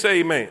makes sense,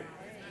 say amen.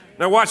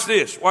 Now watch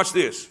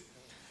this.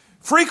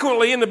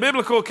 Frequently in the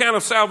biblical account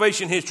of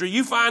salvation history,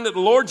 you find that the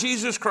Lord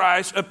Jesus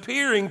Christ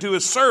appearing to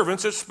his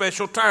servants at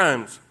special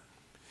times,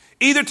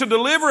 either to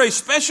deliver a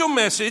special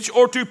message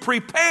or to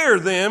prepare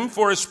them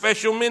for a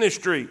special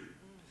ministry.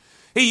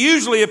 He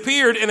usually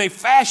appeared in a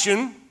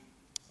fashion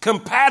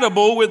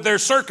compatible with their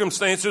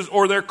circumstances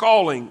or their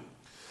calling.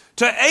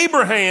 To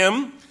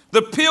Abraham,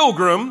 the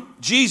pilgrim,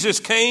 Jesus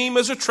came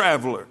as a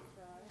traveler.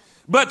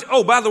 But,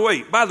 by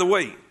the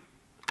way,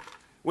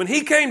 when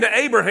he came to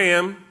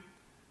Abraham,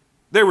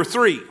 there were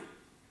three.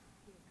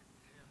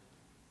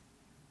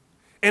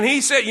 And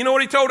he said, you know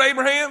what he told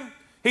Abraham?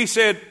 He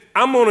said,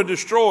 I'm going to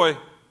destroy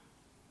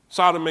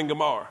Sodom and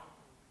Gomorrah.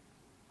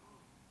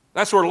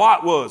 That's where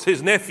Lot was,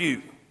 his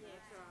nephew.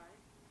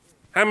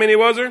 How many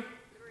was there? 3.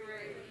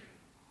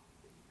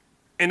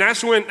 And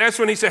that's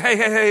when he said,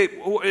 hey,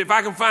 if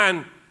I can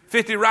find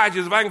 50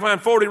 righteous, if I can find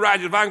 40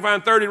 righteous, if I can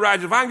find 30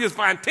 righteous, if I can just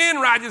find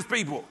 10 righteous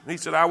people. He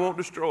said, I won't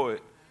destroy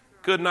it.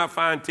 Could not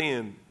find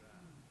 10.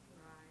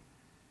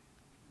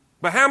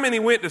 But how many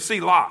went to see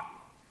Lot?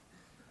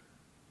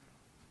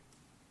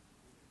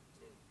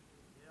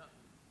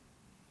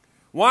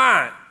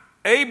 Why?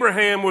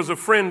 Abraham was a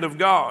friend of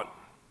God.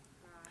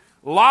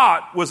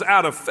 Lot was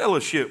out of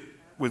fellowship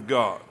with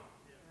God.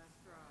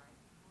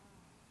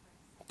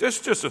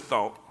 That's just a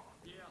thought.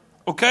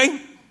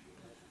 Okay?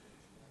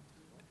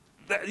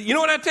 You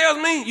know what that tells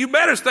me? You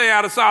better stay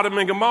out of Sodom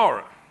and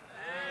Gomorrah.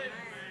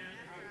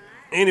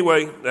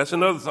 Anyway, that's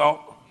another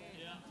thought.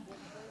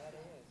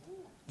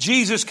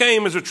 Jesus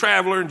came as a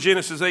traveler in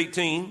Genesis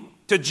 18.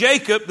 To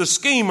Jacob, the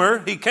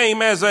schemer, he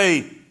came as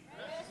a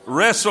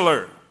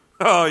wrestler.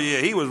 Oh, yeah,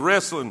 he was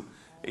wrestling.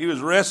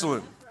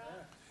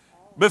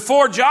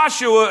 Before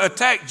Joshua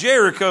attacked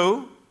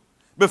Jericho,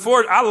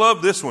 I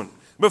love this one.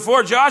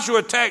 Before Joshua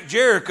attacked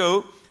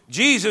Jericho,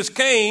 Jesus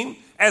came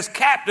as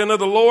captain of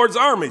the Lord's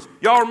armies.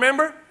 Y'all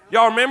remember?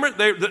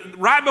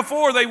 Right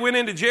before they went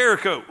into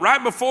Jericho,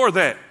 right before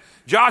that,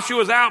 Joshua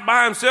was out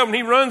by himself and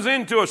he runs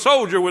into a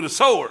soldier with a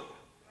sword.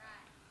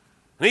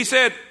 And he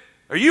said,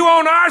 are you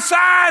on our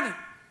side?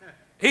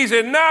 He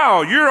said,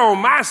 no, you're on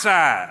my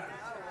side.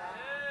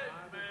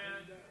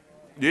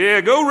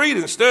 Yeah, go read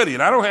it and study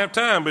it. I don't have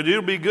time, but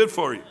it'll be good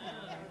for you.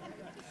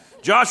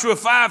 Joshua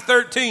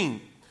 5:13.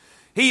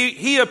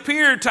 He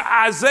appeared to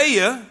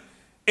Isaiah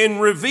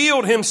and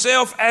revealed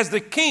himself as the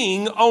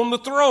king on the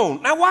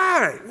throne. Now,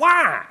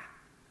 why?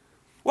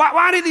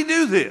 Why did he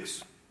do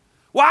this?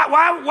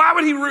 Why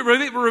would he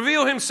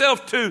reveal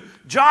himself to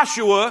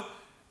Joshua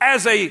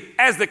as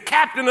the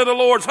captain of the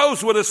Lord's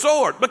host with a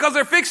sword? Because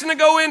they're fixing to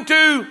go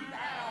into.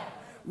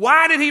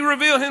 Why did he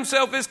reveal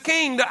himself as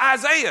king to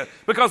Isaiah?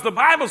 Because the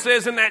Bible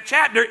says in that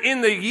chapter,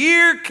 in the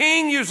year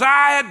King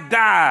Uzziah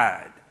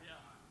died,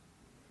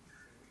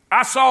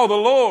 I saw the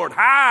Lord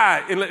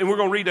high, and we're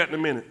going to read that in a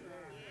minute.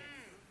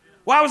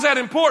 Why was that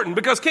important?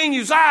 Because King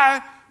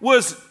Isaiah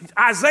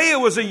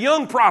was a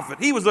young prophet.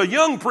 He was a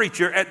young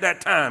preacher at that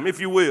time, if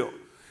you will.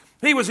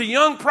 He was a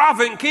young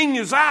prophet, and King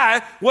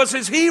Uzziah was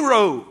his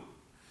hero.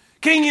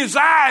 King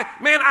Uzziah,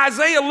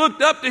 Isaiah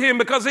looked up to him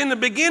because in the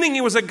beginning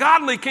he was a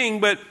godly king,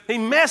 but he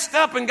messed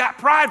up and got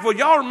prideful.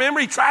 Y'all remember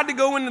he tried to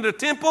go into the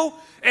temple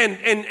and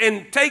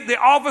take the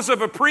office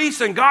of a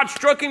priest, and God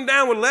struck him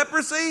down with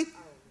leprosy.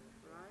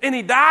 And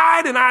he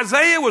died, and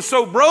Isaiah was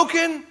so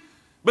broken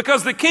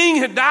because the king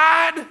had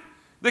died.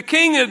 The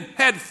king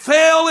had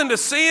fell into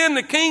sin.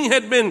 The king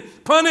had been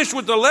punished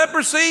with the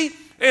leprosy.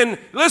 And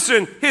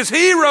listen, his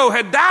hero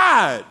had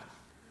died.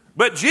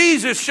 But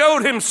Jesus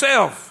showed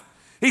himself.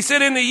 He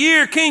said, in the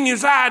year King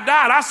Uzziah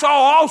died, I saw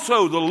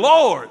also the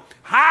Lord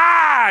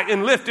high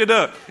and lifted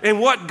up. And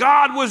what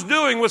God was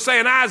doing was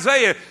saying,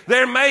 Isaiah,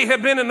 there may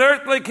have been an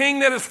earthly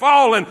king that has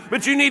fallen,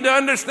 but you need to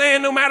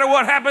understand no matter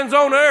what happens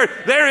on earth,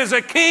 there is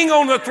a king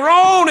on the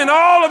throne in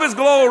all of his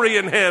glory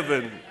in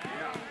heaven.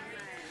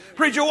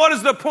 Preacher, what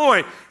is the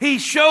point? He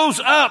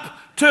shows up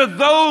to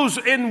those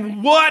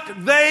in what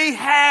they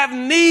have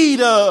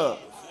need of.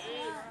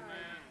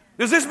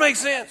 Does this make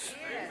sense?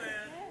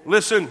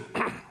 Listen.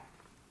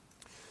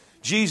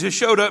 Jesus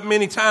showed up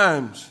many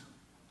times,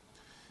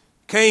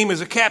 came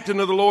as a captain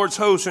of the Lord's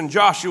host in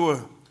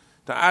Joshua.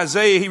 To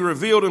Isaiah, he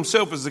revealed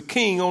himself as the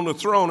king on the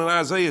throne in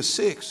Isaiah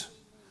 6.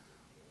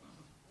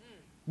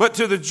 But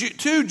to the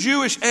two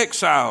Jewish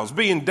exiles,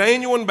 being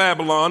Daniel in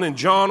Babylon and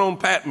John on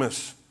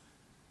Patmos,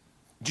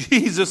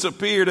 Jesus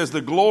appeared as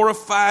the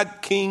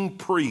glorified king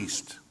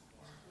priest.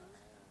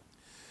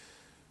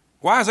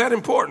 Why is that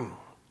important?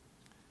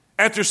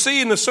 After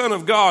seeing the Son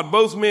of God,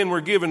 both men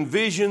were given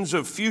visions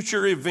of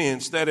future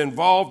events that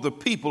involved the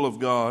people of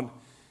God,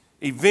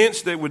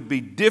 events that would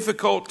be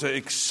difficult to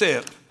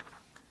accept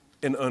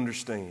and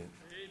understand.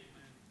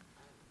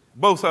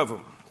 Both of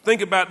them.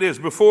 Think about this.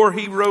 Before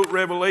he wrote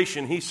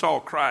Revelation, he saw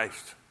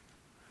Christ.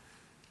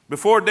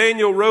 Before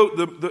Daniel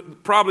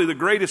wrote probably the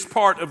greatest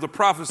part of the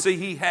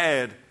prophecy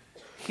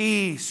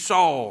he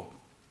saw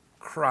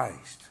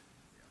Christ.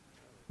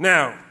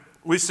 Now,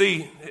 we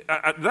see,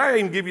 did I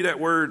even give you that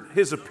word?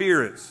 His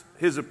appearance.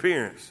 His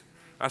appearance.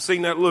 I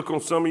seen that look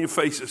on some of your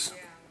faces.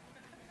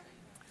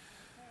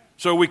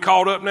 So we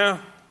caught up now?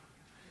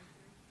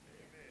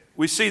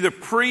 We see the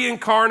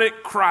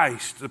pre-incarnate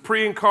Christ, the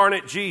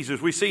pre-incarnate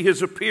Jesus. We see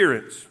his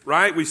appearance,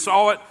 right? We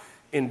saw it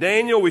in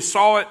Daniel. We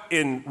saw it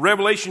in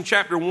Revelation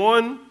chapter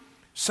 1.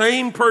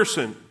 Same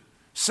person,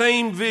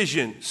 same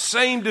vision,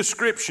 same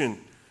description,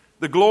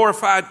 the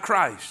glorified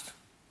Christ.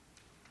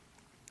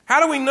 How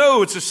do we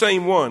know it's the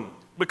same one?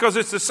 Because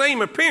it's the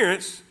same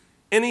appearance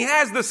and he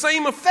has the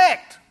same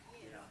effect.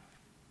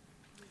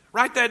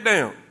 Write that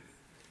down.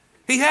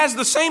 He has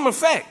the same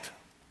effect.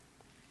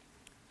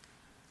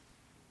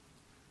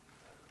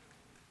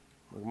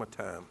 Look at my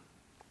time.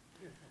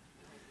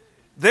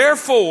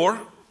 Therefore,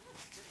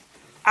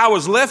 I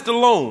was left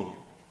alone.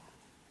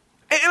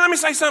 And let me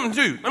say something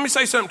too. Let me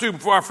say something too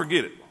before I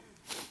forget it.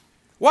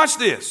 Watch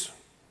this.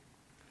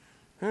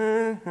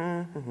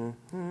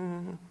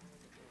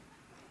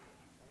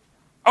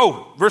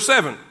 Oh, verse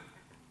 7.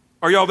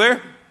 Are y'all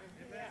there?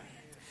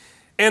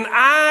 And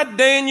I,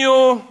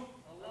 Daniel,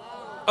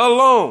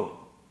 alone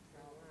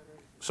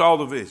saw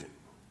the vision.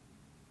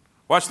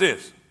 Watch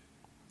this.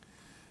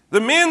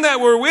 The men that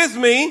were with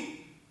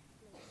me,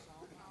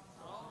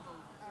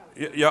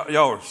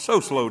 y'all are so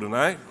slow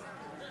tonight.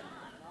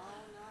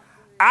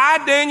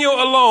 I, Daniel,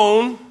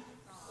 alone,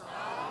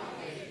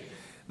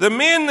 the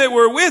men that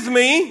were with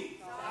me,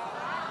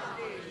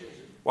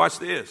 watch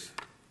this.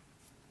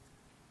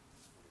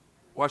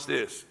 Watch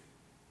this.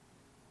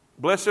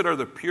 Blessed are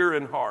the pure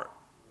in heart,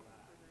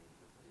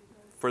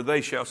 for they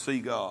shall see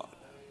God.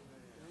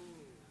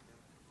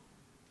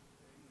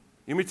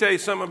 Let me tell you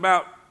something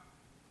about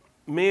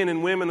men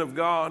and women of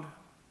God.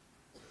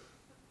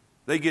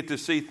 They get to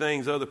see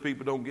things other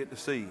people don't get to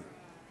see.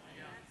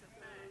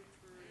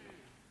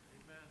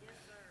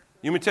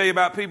 Let me tell you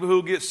about people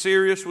who get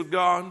serious with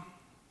God,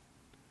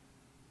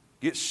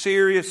 get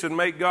serious and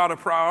make God a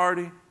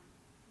priority.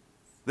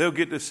 They'll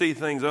get to see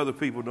things other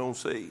people don't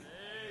see.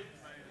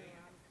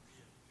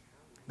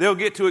 They'll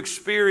get to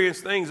experience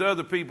things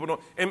other people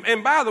don't.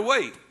 And by the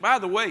way,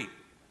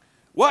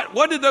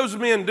 what did those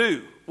men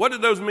do? What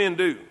did those men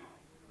do?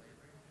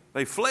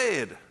 They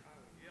fled.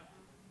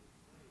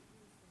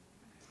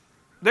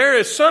 There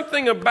is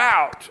something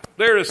about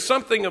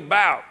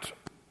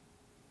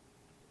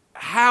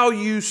how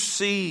you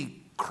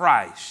see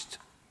Christ.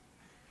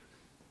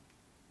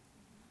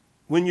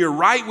 When you're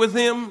right with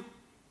him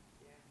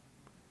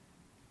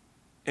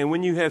and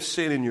when you have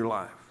sin in your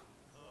life.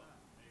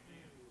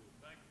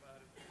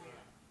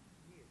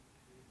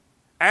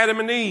 Adam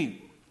and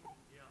Eve,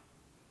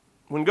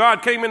 when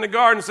God came in the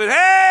garden and said,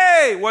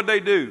 hey, what'd they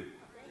do?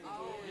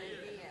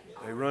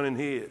 They run and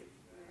hid.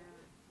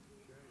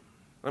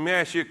 Let me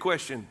ask you a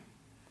question.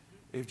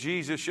 If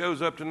Jesus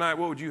shows up tonight,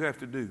 what would you have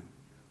to do?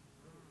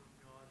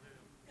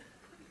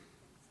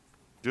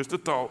 Just a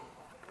thought.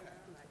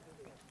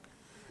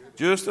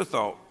 Just a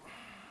thought.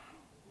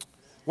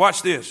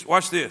 Watch this.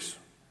 Watch this.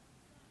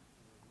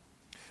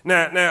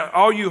 Now,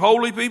 all you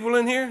holy people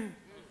in here,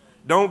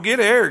 don't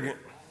get arrogant.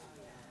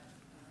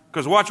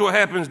 Because watch what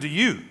happens to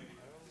you.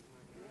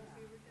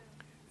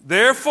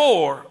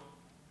 Therefore,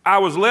 I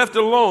was left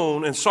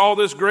alone and saw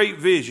this great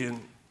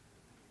vision,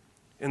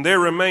 and there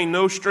remained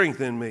no strength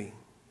in me.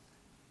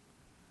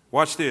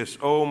 Watch this.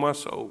 Oh, my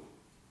soul.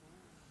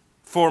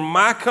 For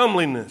my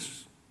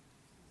comeliness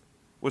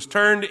was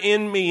turned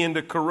in me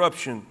into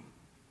corruption,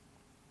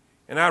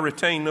 and I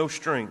retained no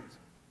strength.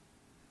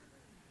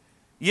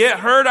 Yet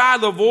heard I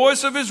the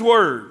voice of his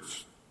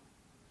words.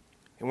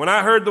 And when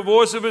I heard the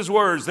voice of his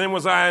words, then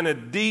was I in a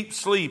deep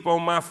sleep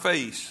on my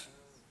face,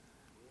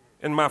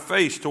 and my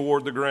face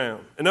toward the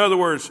ground. In other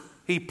words,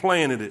 he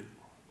planted it.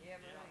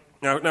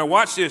 Now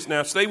watch this.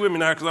 Now stay with me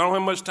now because I don't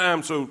have much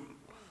time, so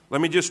let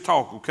me just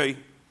talk, okay?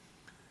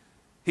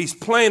 He's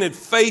planted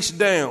face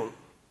down.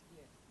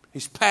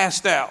 He's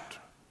passed out.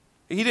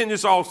 He didn't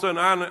just all of a sudden,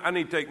 I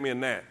need to take me a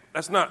nap.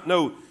 That's not,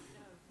 no.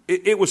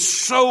 It was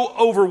so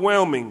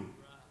overwhelming.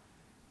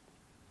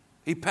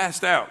 He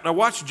passed out. Now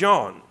watch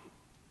John.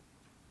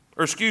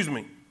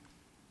 Revelation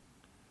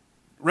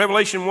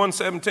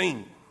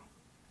 1:17.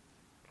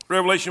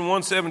 Revelation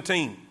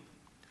 1:17.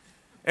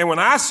 And when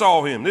I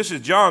saw him, this is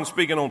John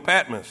speaking on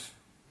Patmos.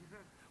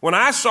 When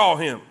I saw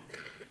him,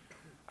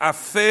 I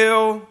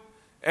fell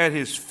at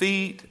his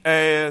feet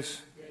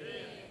as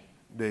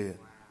dead.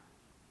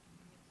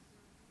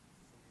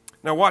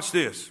 Now watch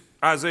this.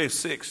 Isaiah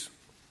 6.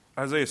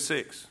 Isaiah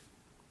 6.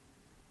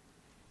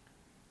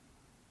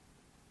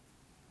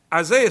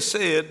 Isaiah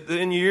said that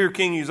in the year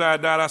King Uzziah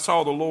died, I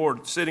saw the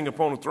Lord sitting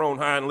upon a throne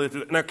high and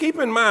lifted up. Now keep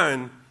in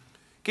mind,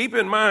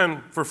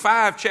 for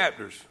 5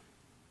 chapters,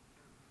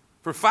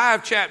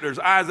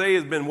 Isaiah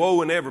has been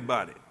woeing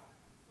everybody.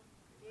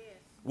 Yes.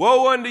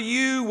 Woe unto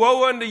you,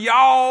 woe unto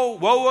y'all,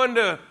 woe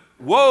unto,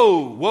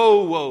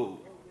 woe.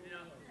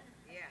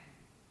 Yeah.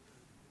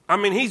 I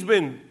mean, he's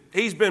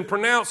been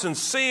pronouncing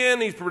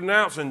sin, he's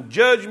pronouncing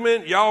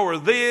judgment, y'all are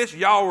this,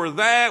 y'all are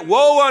that,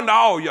 woe unto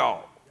all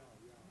y'all.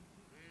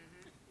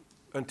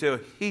 Until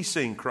he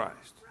seen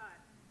Christ.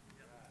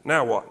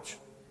 Now watch.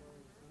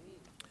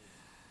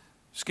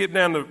 Skip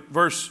down to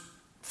verse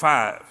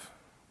 5.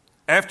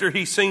 After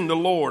he seen the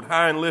Lord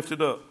high and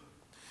lifted up,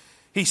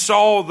 he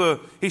saw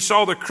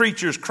the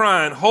creatures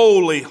crying,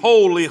 holy,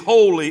 holy,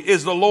 holy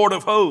is the Lord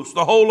of hosts.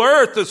 The whole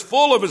earth is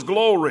full of his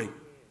glory.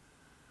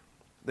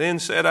 Then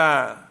said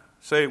I,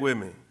 say it with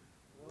me.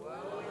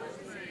 Woe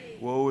is me.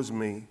 Woe is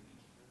me.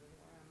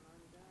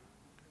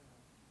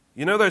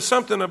 You know, there's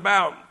something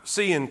about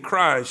seeing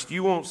Christ.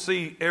 You won't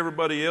see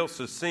everybody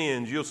else's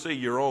sins. You'll see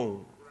your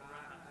own.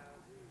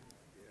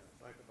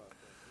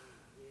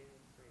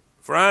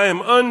 For I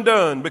am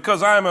undone,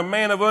 because I am a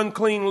man of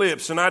unclean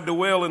lips, and I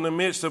dwell in the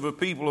midst of a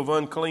people of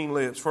unclean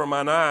lips. For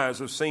mine eyes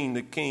have seen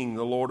the King,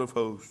 the Lord of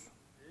hosts.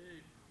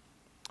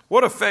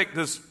 What effect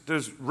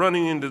does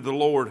running into the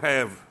Lord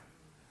have?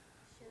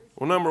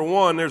 Well, number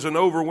one, there's an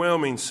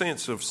overwhelming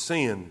sense of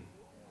sin.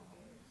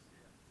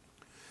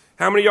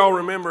 How many of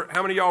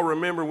y'all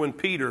remember when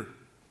Peter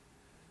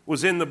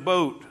was in the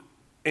boat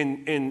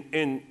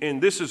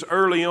and this is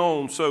early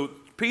on. So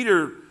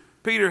Peter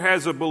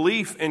has a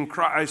belief in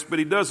Christ, but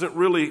he doesn't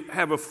really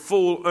have a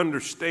full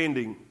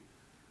understanding.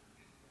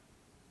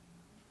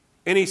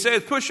 And he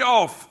says, push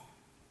off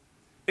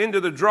into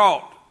the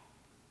draught.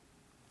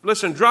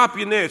 Listen, drop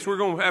your nets. We're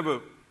gonna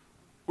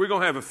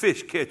have a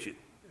fish catch it.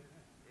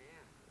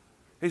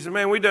 He said,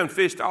 man, we done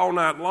fished all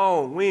night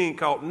long. We ain't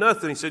caught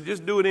nothing. He said,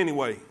 just do it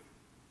anyway.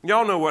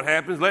 Y'all know what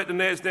happens. Let the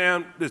nets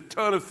down. There's a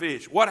ton of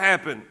fish. What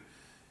happened?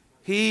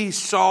 He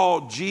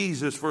saw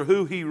Jesus for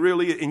who he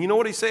really is. And you know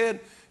what he said?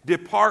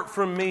 Depart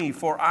from me,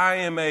 for I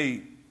am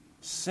a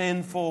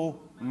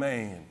sinful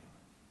man.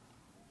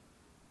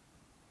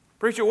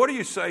 Preacher, what are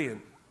you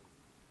saying?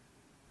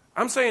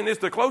 I'm saying this,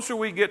 the closer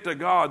we get to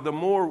God, the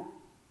more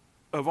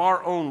of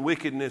our own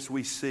wickedness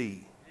we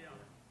see.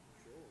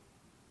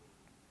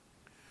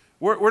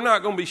 We're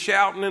not going to be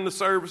shouting in the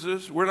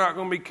services. We're not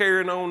going to be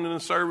carrying on in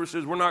the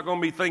services. We're not going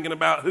to be thinking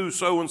about who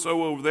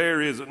so-and-so over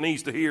there is that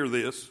needs to hear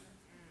this.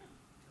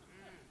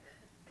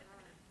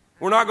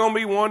 We're not going to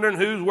be wondering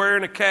who's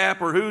wearing a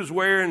cap or who's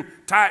wearing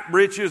tight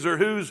breeches or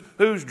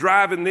who's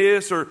driving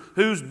this or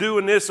who's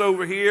doing this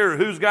over here or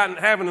who's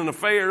having an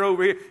affair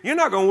over here. You're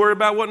not going to worry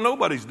about what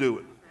nobody's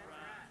doing.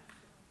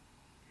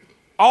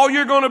 All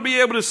you're going to be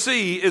able to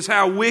see is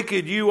how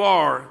wicked you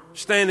are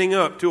standing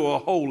up to a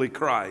holy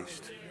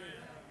Christ.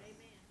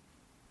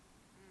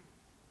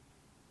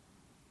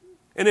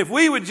 And if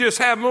we would just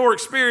have more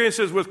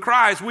experiences with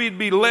Christ, we'd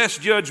be less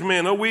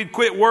judgmental. We'd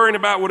quit worrying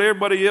about what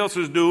everybody else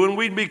is doing.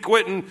 We'd be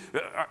quitting.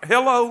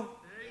 Hello?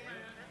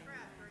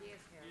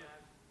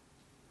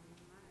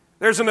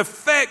 There's an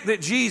effect that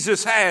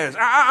Jesus has.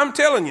 I'm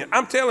telling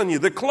you,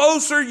 the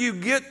closer you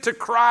get to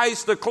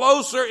Christ, the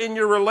closer in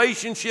your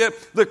relationship,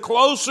 the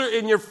closer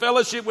in your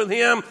fellowship with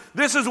Him,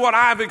 this is what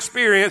I've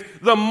experienced,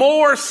 the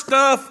more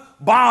stuff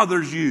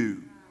bothers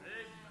you.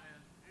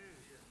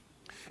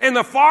 And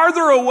the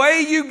farther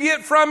away you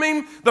get from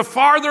Him, the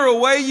farther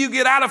away you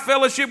get out of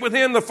fellowship with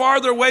Him, the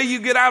farther away you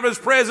get out of His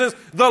presence,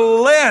 the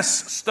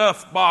less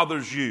stuff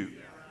bothers you.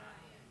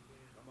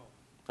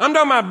 I'm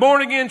talking about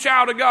born-again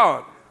child of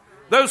God.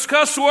 Those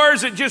cuss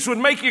words that just would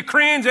make you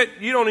cringe, that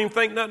you don't even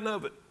think nothing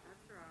of it.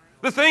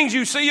 The things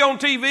you see on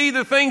TV,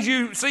 the things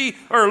you see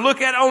or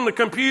look at on the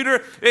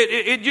computer,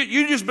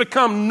 you just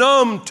become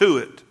numb to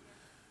it.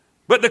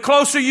 But the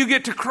closer you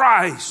get to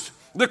Christ,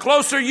 the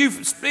closer you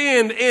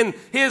spend in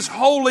His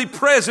holy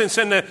presence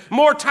and the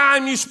more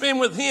time you spend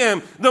with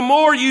Him, the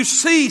more you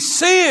see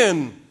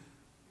sin.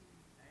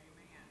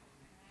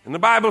 And the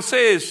Bible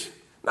says,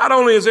 not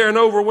only is there an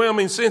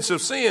overwhelming sense of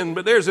sin,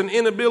 but there's an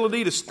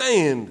inability to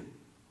stand.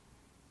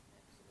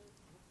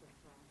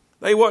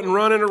 They wasn't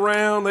running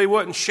around, they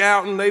wasn't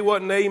shouting, they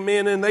wasn't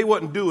amening, they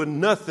wasn't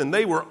doing nothing.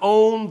 They were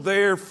on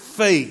their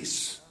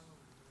face.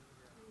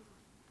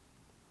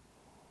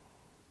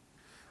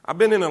 I've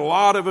been in a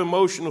lot of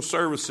emotional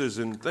services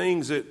and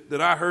things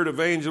that I heard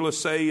evangelists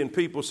say and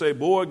people say,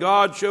 boy,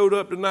 God showed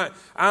up tonight.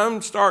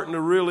 I'm starting to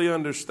really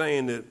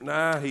understand that,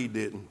 nah, He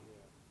didn't.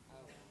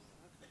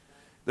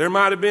 There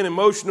might have been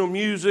emotional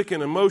music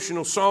and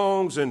emotional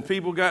songs and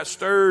people got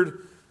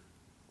stirred,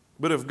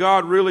 but if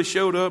God really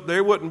showed up,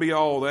 there wouldn't be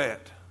all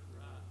that.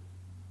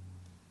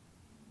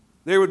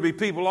 There would be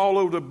people all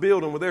over the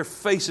building with their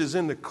faces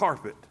in the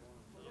carpet.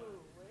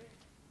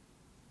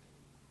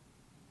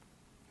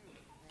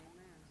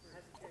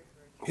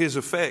 His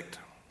effect,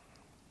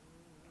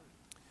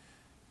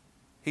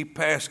 He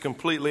passed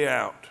completely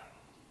out.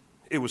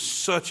 It was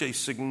such a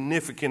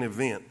significant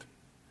event.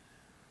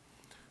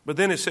 But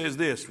then it says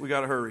this, we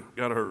got to hurry.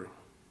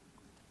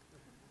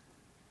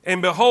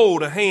 And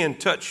behold, a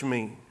hand touched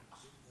me,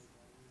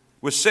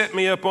 which set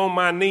me up on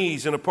my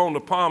knees and upon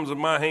the palms of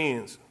my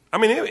hands. I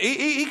mean,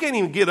 he can't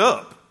even get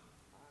up.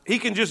 He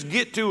can just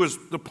get to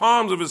the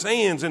palms of his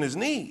hands and his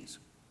knees.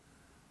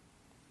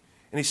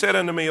 And he said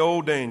unto me,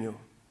 O Daniel,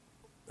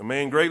 a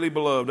man greatly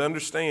beloved,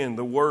 understand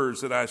the words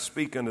that I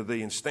speak unto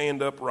thee, and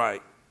stand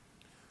upright.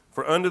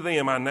 For unto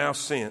them I now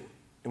sent.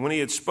 And when he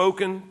had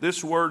spoken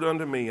this word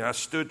unto me, I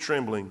stood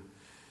trembling.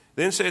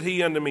 Then said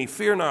he unto me,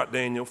 Fear not,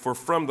 Daniel, for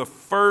from the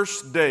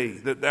first day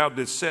that thou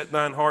didst set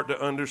thine heart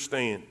to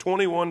understand,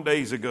 21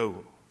 days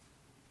ago,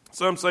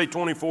 some say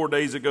 24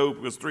 days ago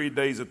because 3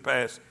 days had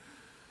passed,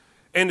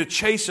 and to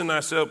chasten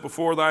thyself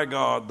before thy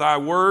God, thy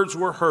words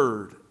were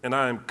heard, and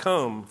I am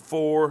come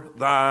for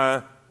thy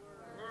words.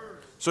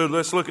 So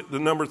let's look at the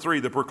number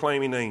 3, the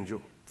proclaiming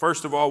angel.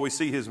 First of all, we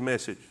see his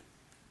message.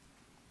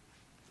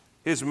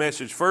 His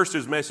message. First,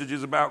 his message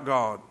is about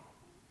God.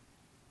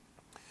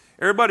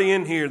 Everybody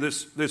in here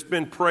that's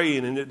been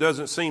praying and it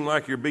doesn't seem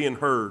like you're being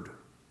heard.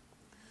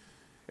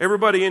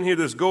 Everybody in here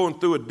that's going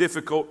through a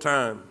difficult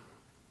time.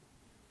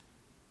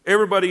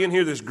 Everybody in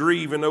here that's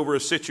grieving over a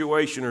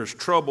situation or is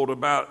troubled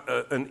about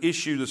an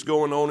issue that's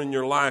going on in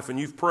your life, and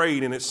you've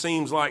prayed and it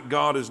seems like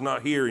God is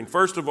not hearing.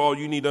 First of all,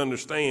 you need to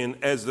understand,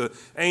 as the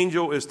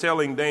angel is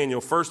telling Daniel,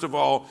 first of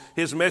all,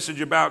 his message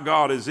about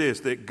God is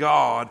this, that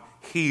God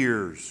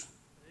hears.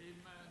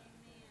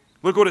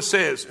 Look what it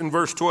says in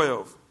verse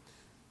 12.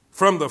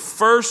 From the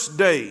first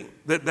day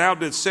that thou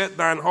didst set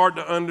thine heart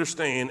to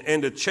understand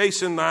and to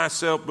chasten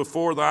thyself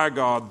before thy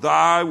God,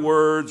 thy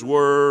words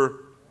were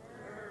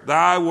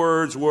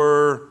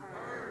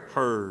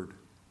heard.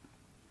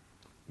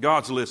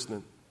 God's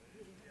listening.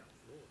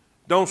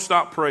 Don't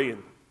stop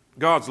praying.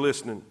 God's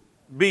listening.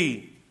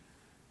 B,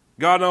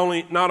 God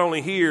not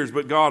only hears,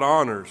 but God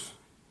honors.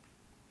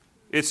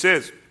 It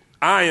says,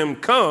 I am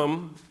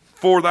come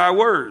for thy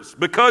words.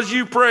 Because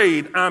you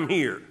prayed, I'm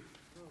here.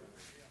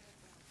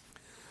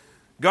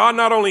 God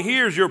not only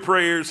hears your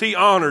prayers, he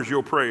honors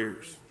your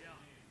prayers.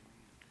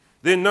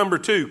 Then number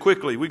 2,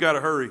 quickly, we got to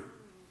hurry.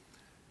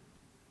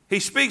 He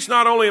speaks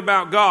not only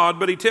about God,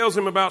 but he tells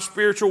him about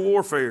spiritual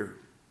warfare.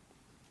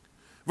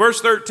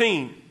 Verse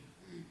 13,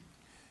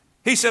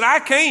 he said,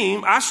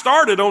 I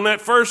started on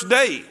that first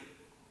day.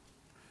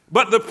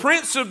 But the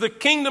prince of the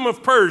kingdom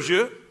of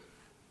Persia,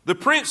 the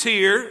prince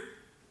here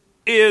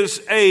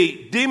is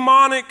a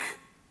demonic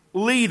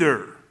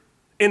leader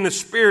in the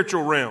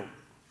spiritual realm.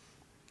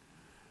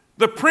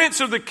 The prince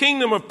of the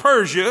kingdom of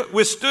Persia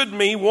withstood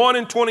me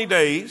 21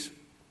 days.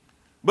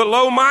 But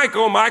lo,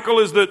 Michael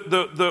is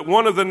the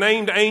one of the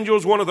named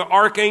angels, one of the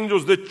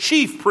archangels, the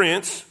chief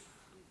prince,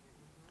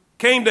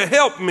 came to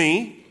help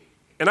me,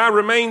 and I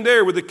remained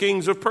there with the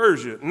kings of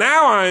Persia.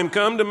 Now I am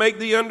come to make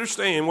thee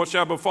understand what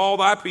shall befall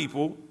thy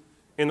people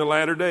in the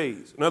latter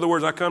days. In other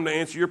words, I come to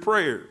answer your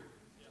prayer.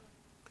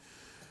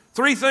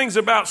 3 things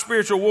about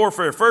spiritual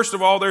warfare. First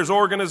of all, there's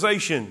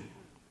organization.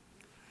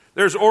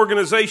 There's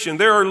organization.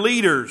 There are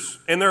leaders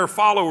and there are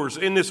followers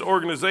in this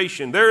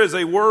organization. There is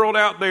a world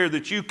out there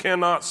that you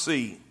cannot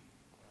see.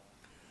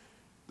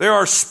 There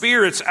are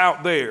spirits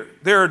out there.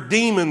 There are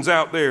demons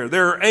out there.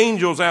 There are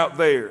angels out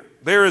there.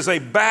 There is a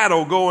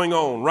battle going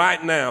on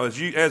right now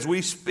as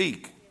we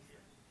speak.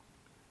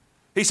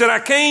 He said, I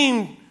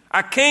came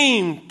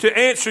to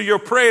answer your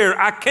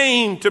prayer. I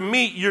came to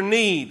meet your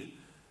need.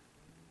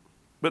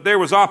 But there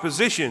was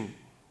opposition.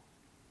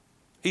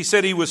 He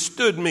said he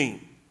withstood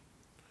me.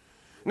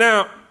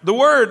 Now, the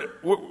word,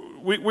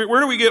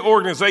 where do we get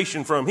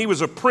organization from? He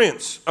was a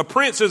prince. A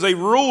prince is a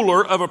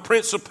ruler of a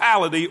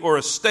principality or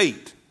a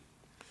state.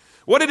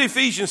 What did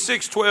Ephesians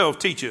 6:12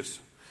 teach us?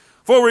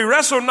 For we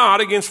wrestle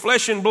not against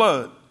flesh and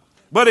blood,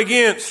 but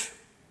against,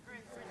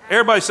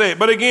 everybody say it,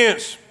 but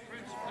against,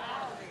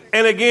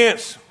 and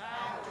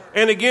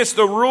against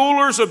the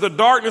rulers of the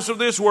darkness of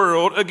this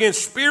world,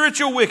 against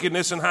spiritual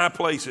wickedness in high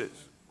places.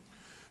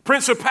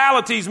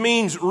 Principalities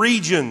means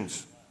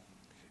regions.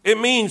 It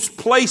means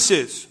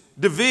places,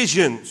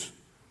 divisions.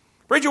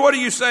 Preacher, what are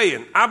you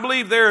saying? I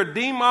believe there are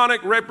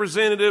demonic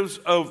representatives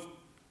of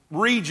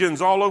regions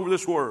all over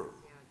this world.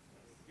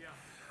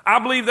 I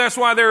believe that's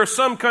why there are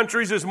some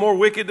countries that's more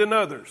wicked than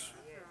others.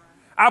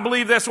 I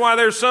believe that's why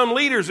there's some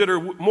leaders that are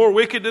more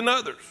wicked than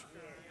others.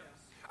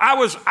 I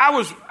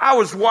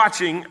was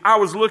watching. I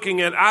was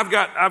looking at. I've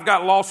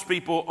got lost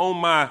people on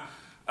my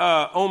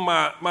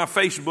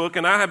Facebook,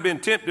 and I have been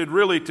tempted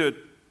really to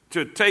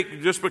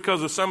take just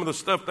because of some of the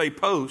stuff they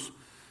post.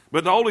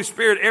 But the Holy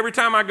Spirit, every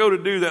time I go to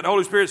do that, the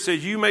Holy Spirit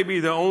says, you may be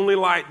the only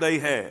light they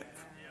have.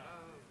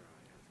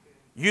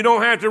 You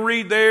don't have to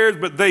read theirs,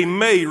 but they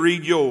may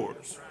read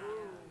yours.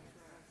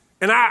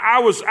 And I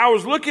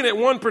was looking at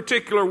one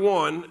particular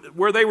one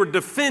where they were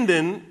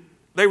defending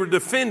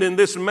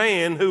this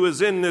man who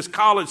was in this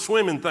college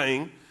swimming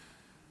thing.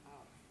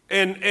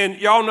 And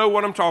y'all know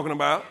what I'm talking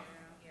about.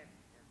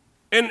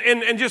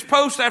 And just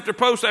post after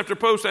post after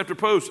post after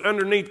post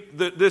underneath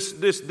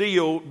this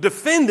deal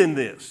defending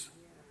this.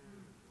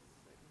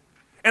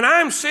 And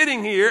I'm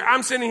sitting here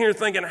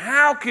thinking,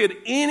 how could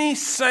any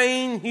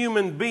sane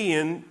human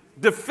being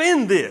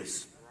defend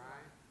this?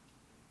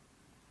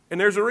 And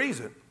there's a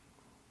reason.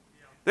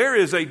 There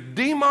is a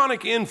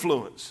demonic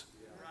influence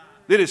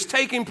that is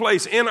taking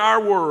place in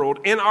our world,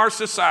 in our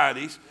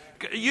societies.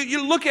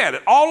 You look at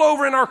it all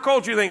over in our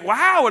culture, you think, well,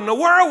 how in the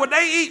world would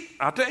they eat?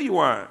 I'll tell you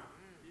why.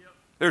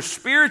 There's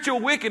spiritual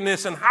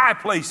wickedness in high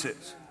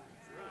places.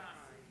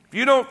 If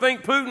you don't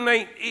think Putin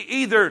ain't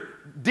either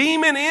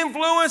demon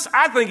influenced,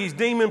 I think he's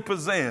demon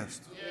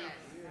possessed.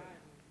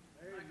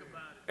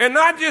 And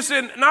not just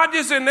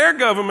in their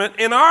government,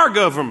 in our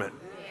government.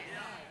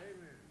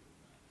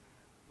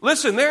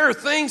 Listen, there are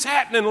things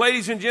happening,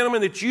 ladies and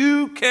gentlemen, that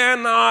you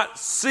cannot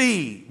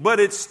see, but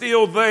it's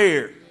still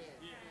there.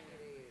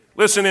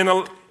 Listen,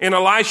 in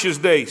Elisha's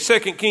day, 2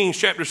 Kings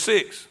chapter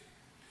 6.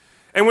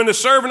 And when the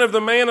servant of the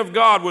man of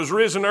God was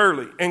risen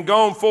early and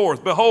gone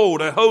forth,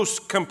 behold, a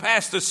host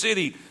compassed the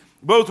city,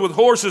 both with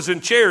horses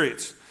and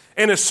chariots.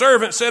 And his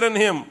servant said unto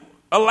him,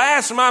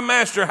 Alas, my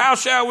master, how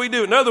shall we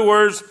do? In other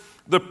words,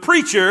 the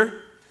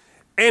preacher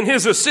and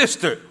his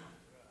assistant.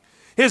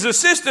 His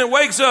assistant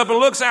wakes up and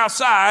looks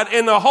outside,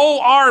 and the whole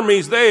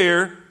army's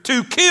there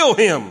to kill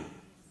him,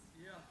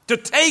 to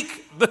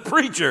take the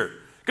preacher,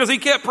 because he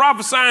kept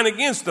prophesying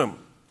against them.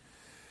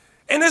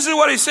 And this is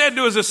what he said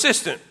to his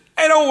assistant.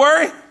 Hey, don't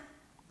worry.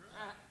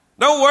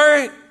 Don't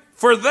worry,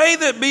 for they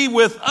that be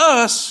with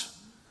us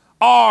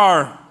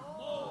are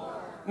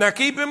more. Now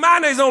keep in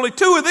mind, there's only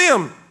two of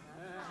them.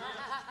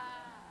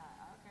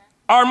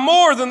 Are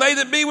more than they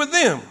that be with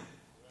them.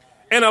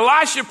 And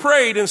Elisha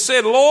prayed and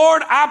said,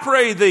 Lord, I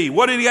pray thee.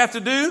 What did he have to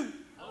do?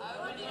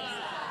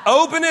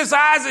 Open his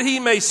eyes that he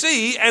may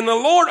see. And the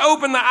Lord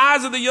opened the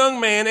eyes of the young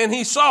man, and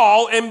he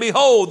saw, and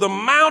behold, the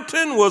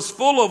mountain was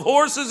full of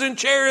horses and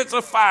chariots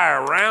of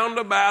fire round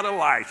about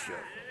Elisha.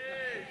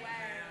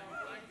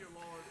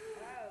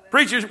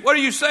 Preachers, what are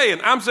you saying?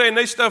 I'm saying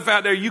there's stuff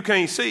out there you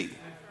can't see.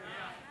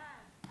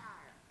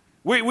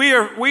 We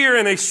are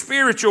in a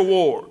spiritual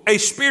war, a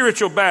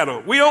spiritual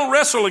battle. We don't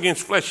wrestle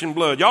against flesh and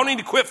blood. Y'all need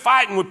to quit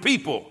fighting with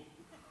people.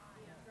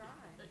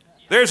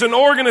 There's an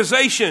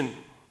organization.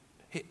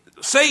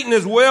 Satan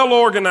is well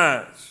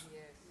organized.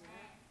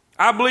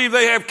 I believe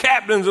they have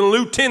captains and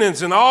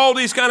lieutenants and all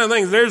these kind of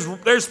things.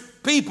 There's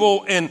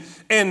people and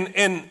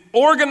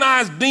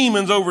organized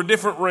demons over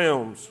different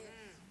realms.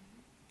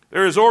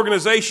 There is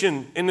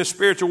organization in the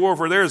spiritual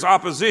warfare. There is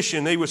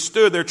opposition. They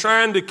withstood. They're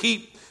trying to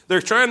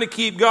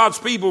keep God's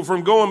people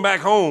from going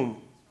back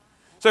home.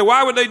 So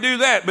why would they do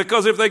that?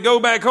 Because if they go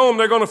back home,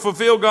 they're going to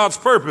fulfill God's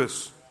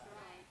purpose.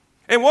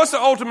 And what's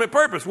the ultimate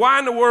purpose? Why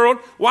in the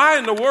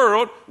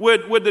world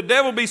would the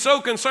devil be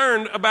so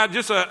concerned about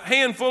just a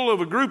handful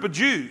of a group of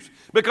Jews?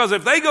 Because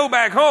if they go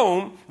back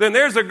home, then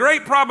there's a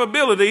great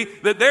probability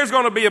that there's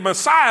going to be a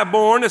Messiah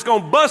born that's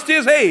going to bust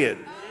his head.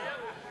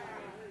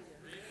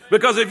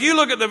 Because if you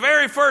look at the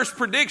very first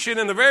prediction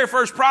and the very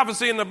first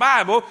prophecy in the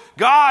Bible,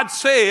 God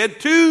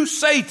said to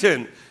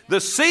Satan, the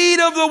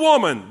seed of the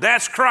woman,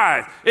 that's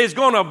Christ, is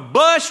going to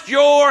bust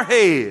your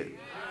head.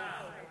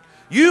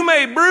 You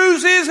may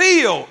bruise his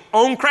heel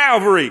on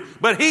Calvary,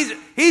 but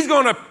he's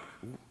going to...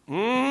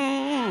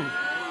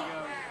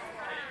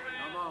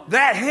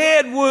 That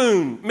head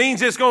wound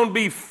means it's going to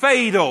be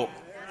fatal.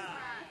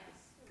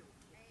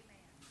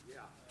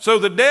 So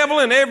the devil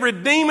and every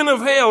demon of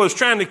hell is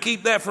trying to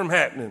keep that from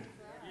happening.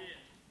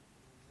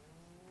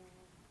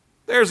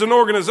 There's an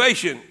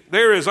organization,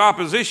 there is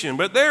opposition,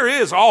 but there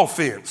is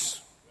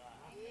offense.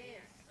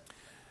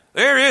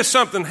 There is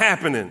something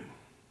happening.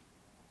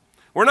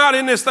 We're not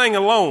in this thing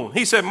alone.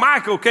 He said,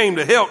 Michael came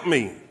to help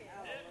me.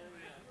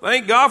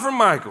 Thank God for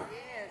Michael.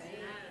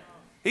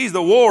 He's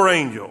the war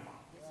angel,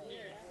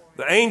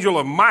 the angel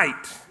of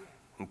might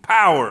and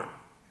power.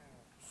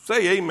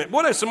 Say amen.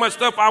 Boy, there's so much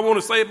stuff I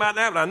want to say about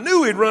that, but I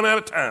knew we'd run out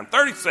of time.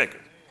 30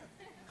 seconds.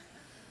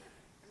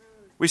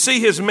 We see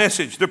his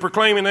message, the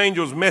proclaiming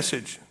angel's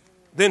message.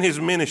 Then his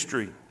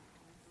ministry.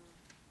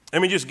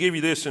 Let me just give you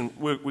this and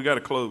we got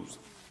to close.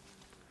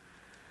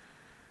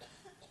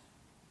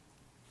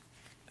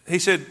 He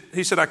said,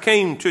 I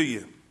came to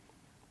you.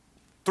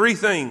 Three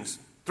things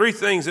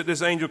that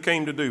this angel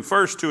came to do.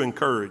 First, to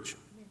encourage.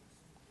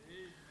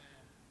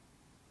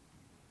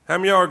 How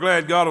many of y'all are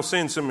glad God will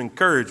send some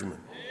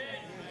encouragement?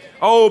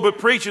 Oh, but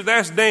preacher,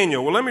 that's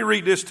Daniel. Well, let me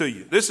read this to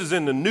you. This is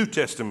in the New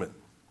Testament.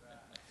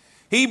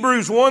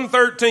 Hebrews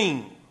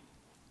 1:13.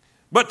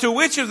 But to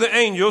which of the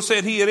angels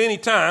said he at any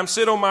time,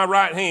 sit on my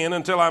right hand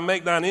until I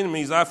make thine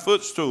enemies thy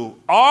footstool?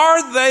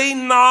 Are they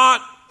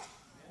not,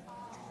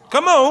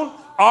 come on,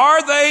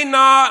 are they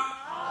not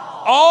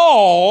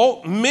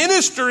all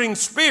ministering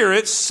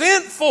spirits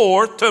sent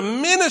forth to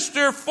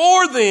minister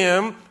for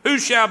them who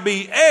shall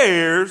be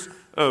heirs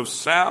of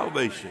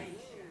salvation?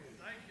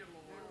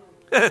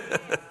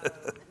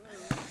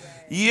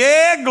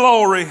 Yeah,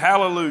 glory,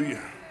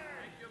 hallelujah.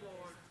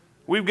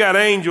 We've got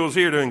angels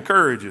here to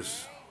encourage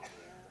us.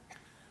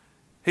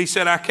 He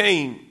said, I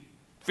came,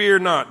 fear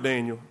not,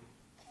 Daniel.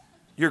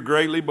 You're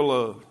greatly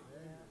beloved.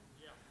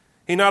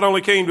 He not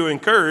only came to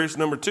encourage,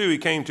 number two, he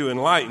came to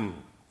enlighten.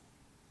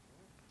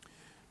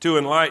 to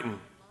enlighten.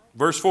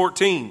 Verse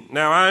 14,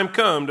 now I am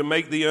come to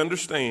make thee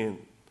understand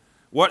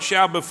what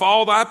shall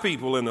befall thy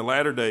people in the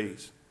latter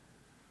days.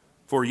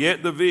 For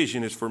yet the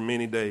vision is for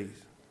many days.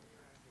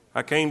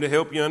 I came to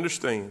help you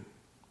understand.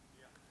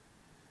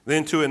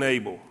 Then to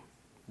enable.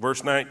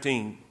 Verse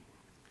 19,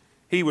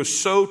 he was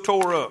so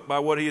tore up by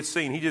what he had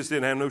seen, he just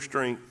didn't have no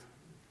strength.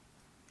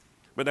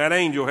 But that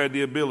angel had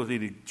the ability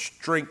to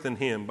strengthen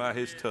him by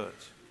his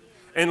touch.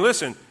 And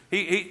listen,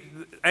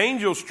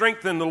 angels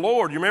strengthened the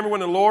Lord. You remember when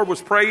the Lord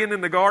was praying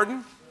in the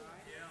garden?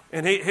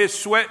 And his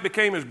sweat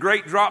became as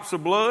great drops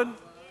of blood?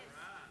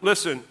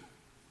 Listen,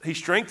 he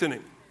strengthened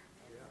him.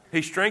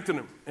 He strengthened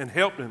him and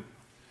helped him.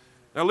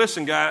 Now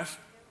listen, guys,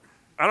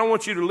 I don't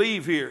want you to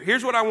leave here.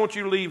 Here's what I want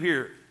you to leave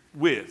here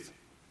with.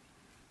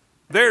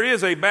 There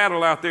is a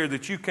battle out there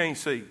that you can't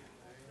see.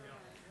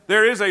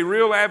 There is a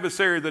real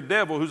adversary, the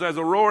devil, who's as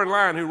a roaring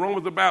lion who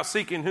roameth about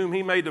seeking whom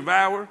he may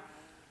devour,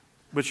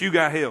 but you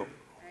got help.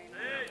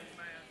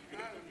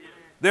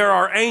 There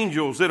are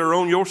angels that are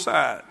on your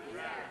side.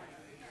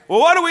 Well,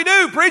 what do we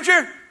do,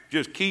 preacher?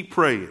 Just keep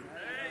praying.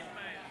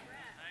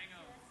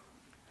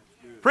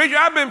 Preacher,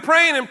 I've been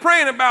praying and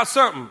praying about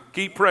something.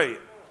 Keep praying.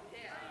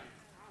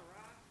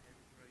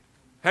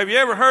 Have you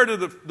ever heard of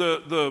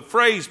the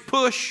phrase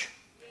push?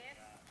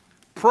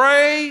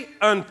 Pray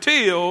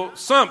until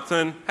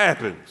something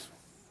happens.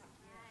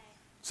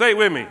 Say it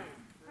with me.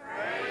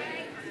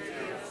 Pray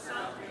until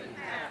something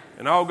happens.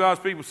 And all God's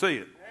people see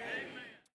it.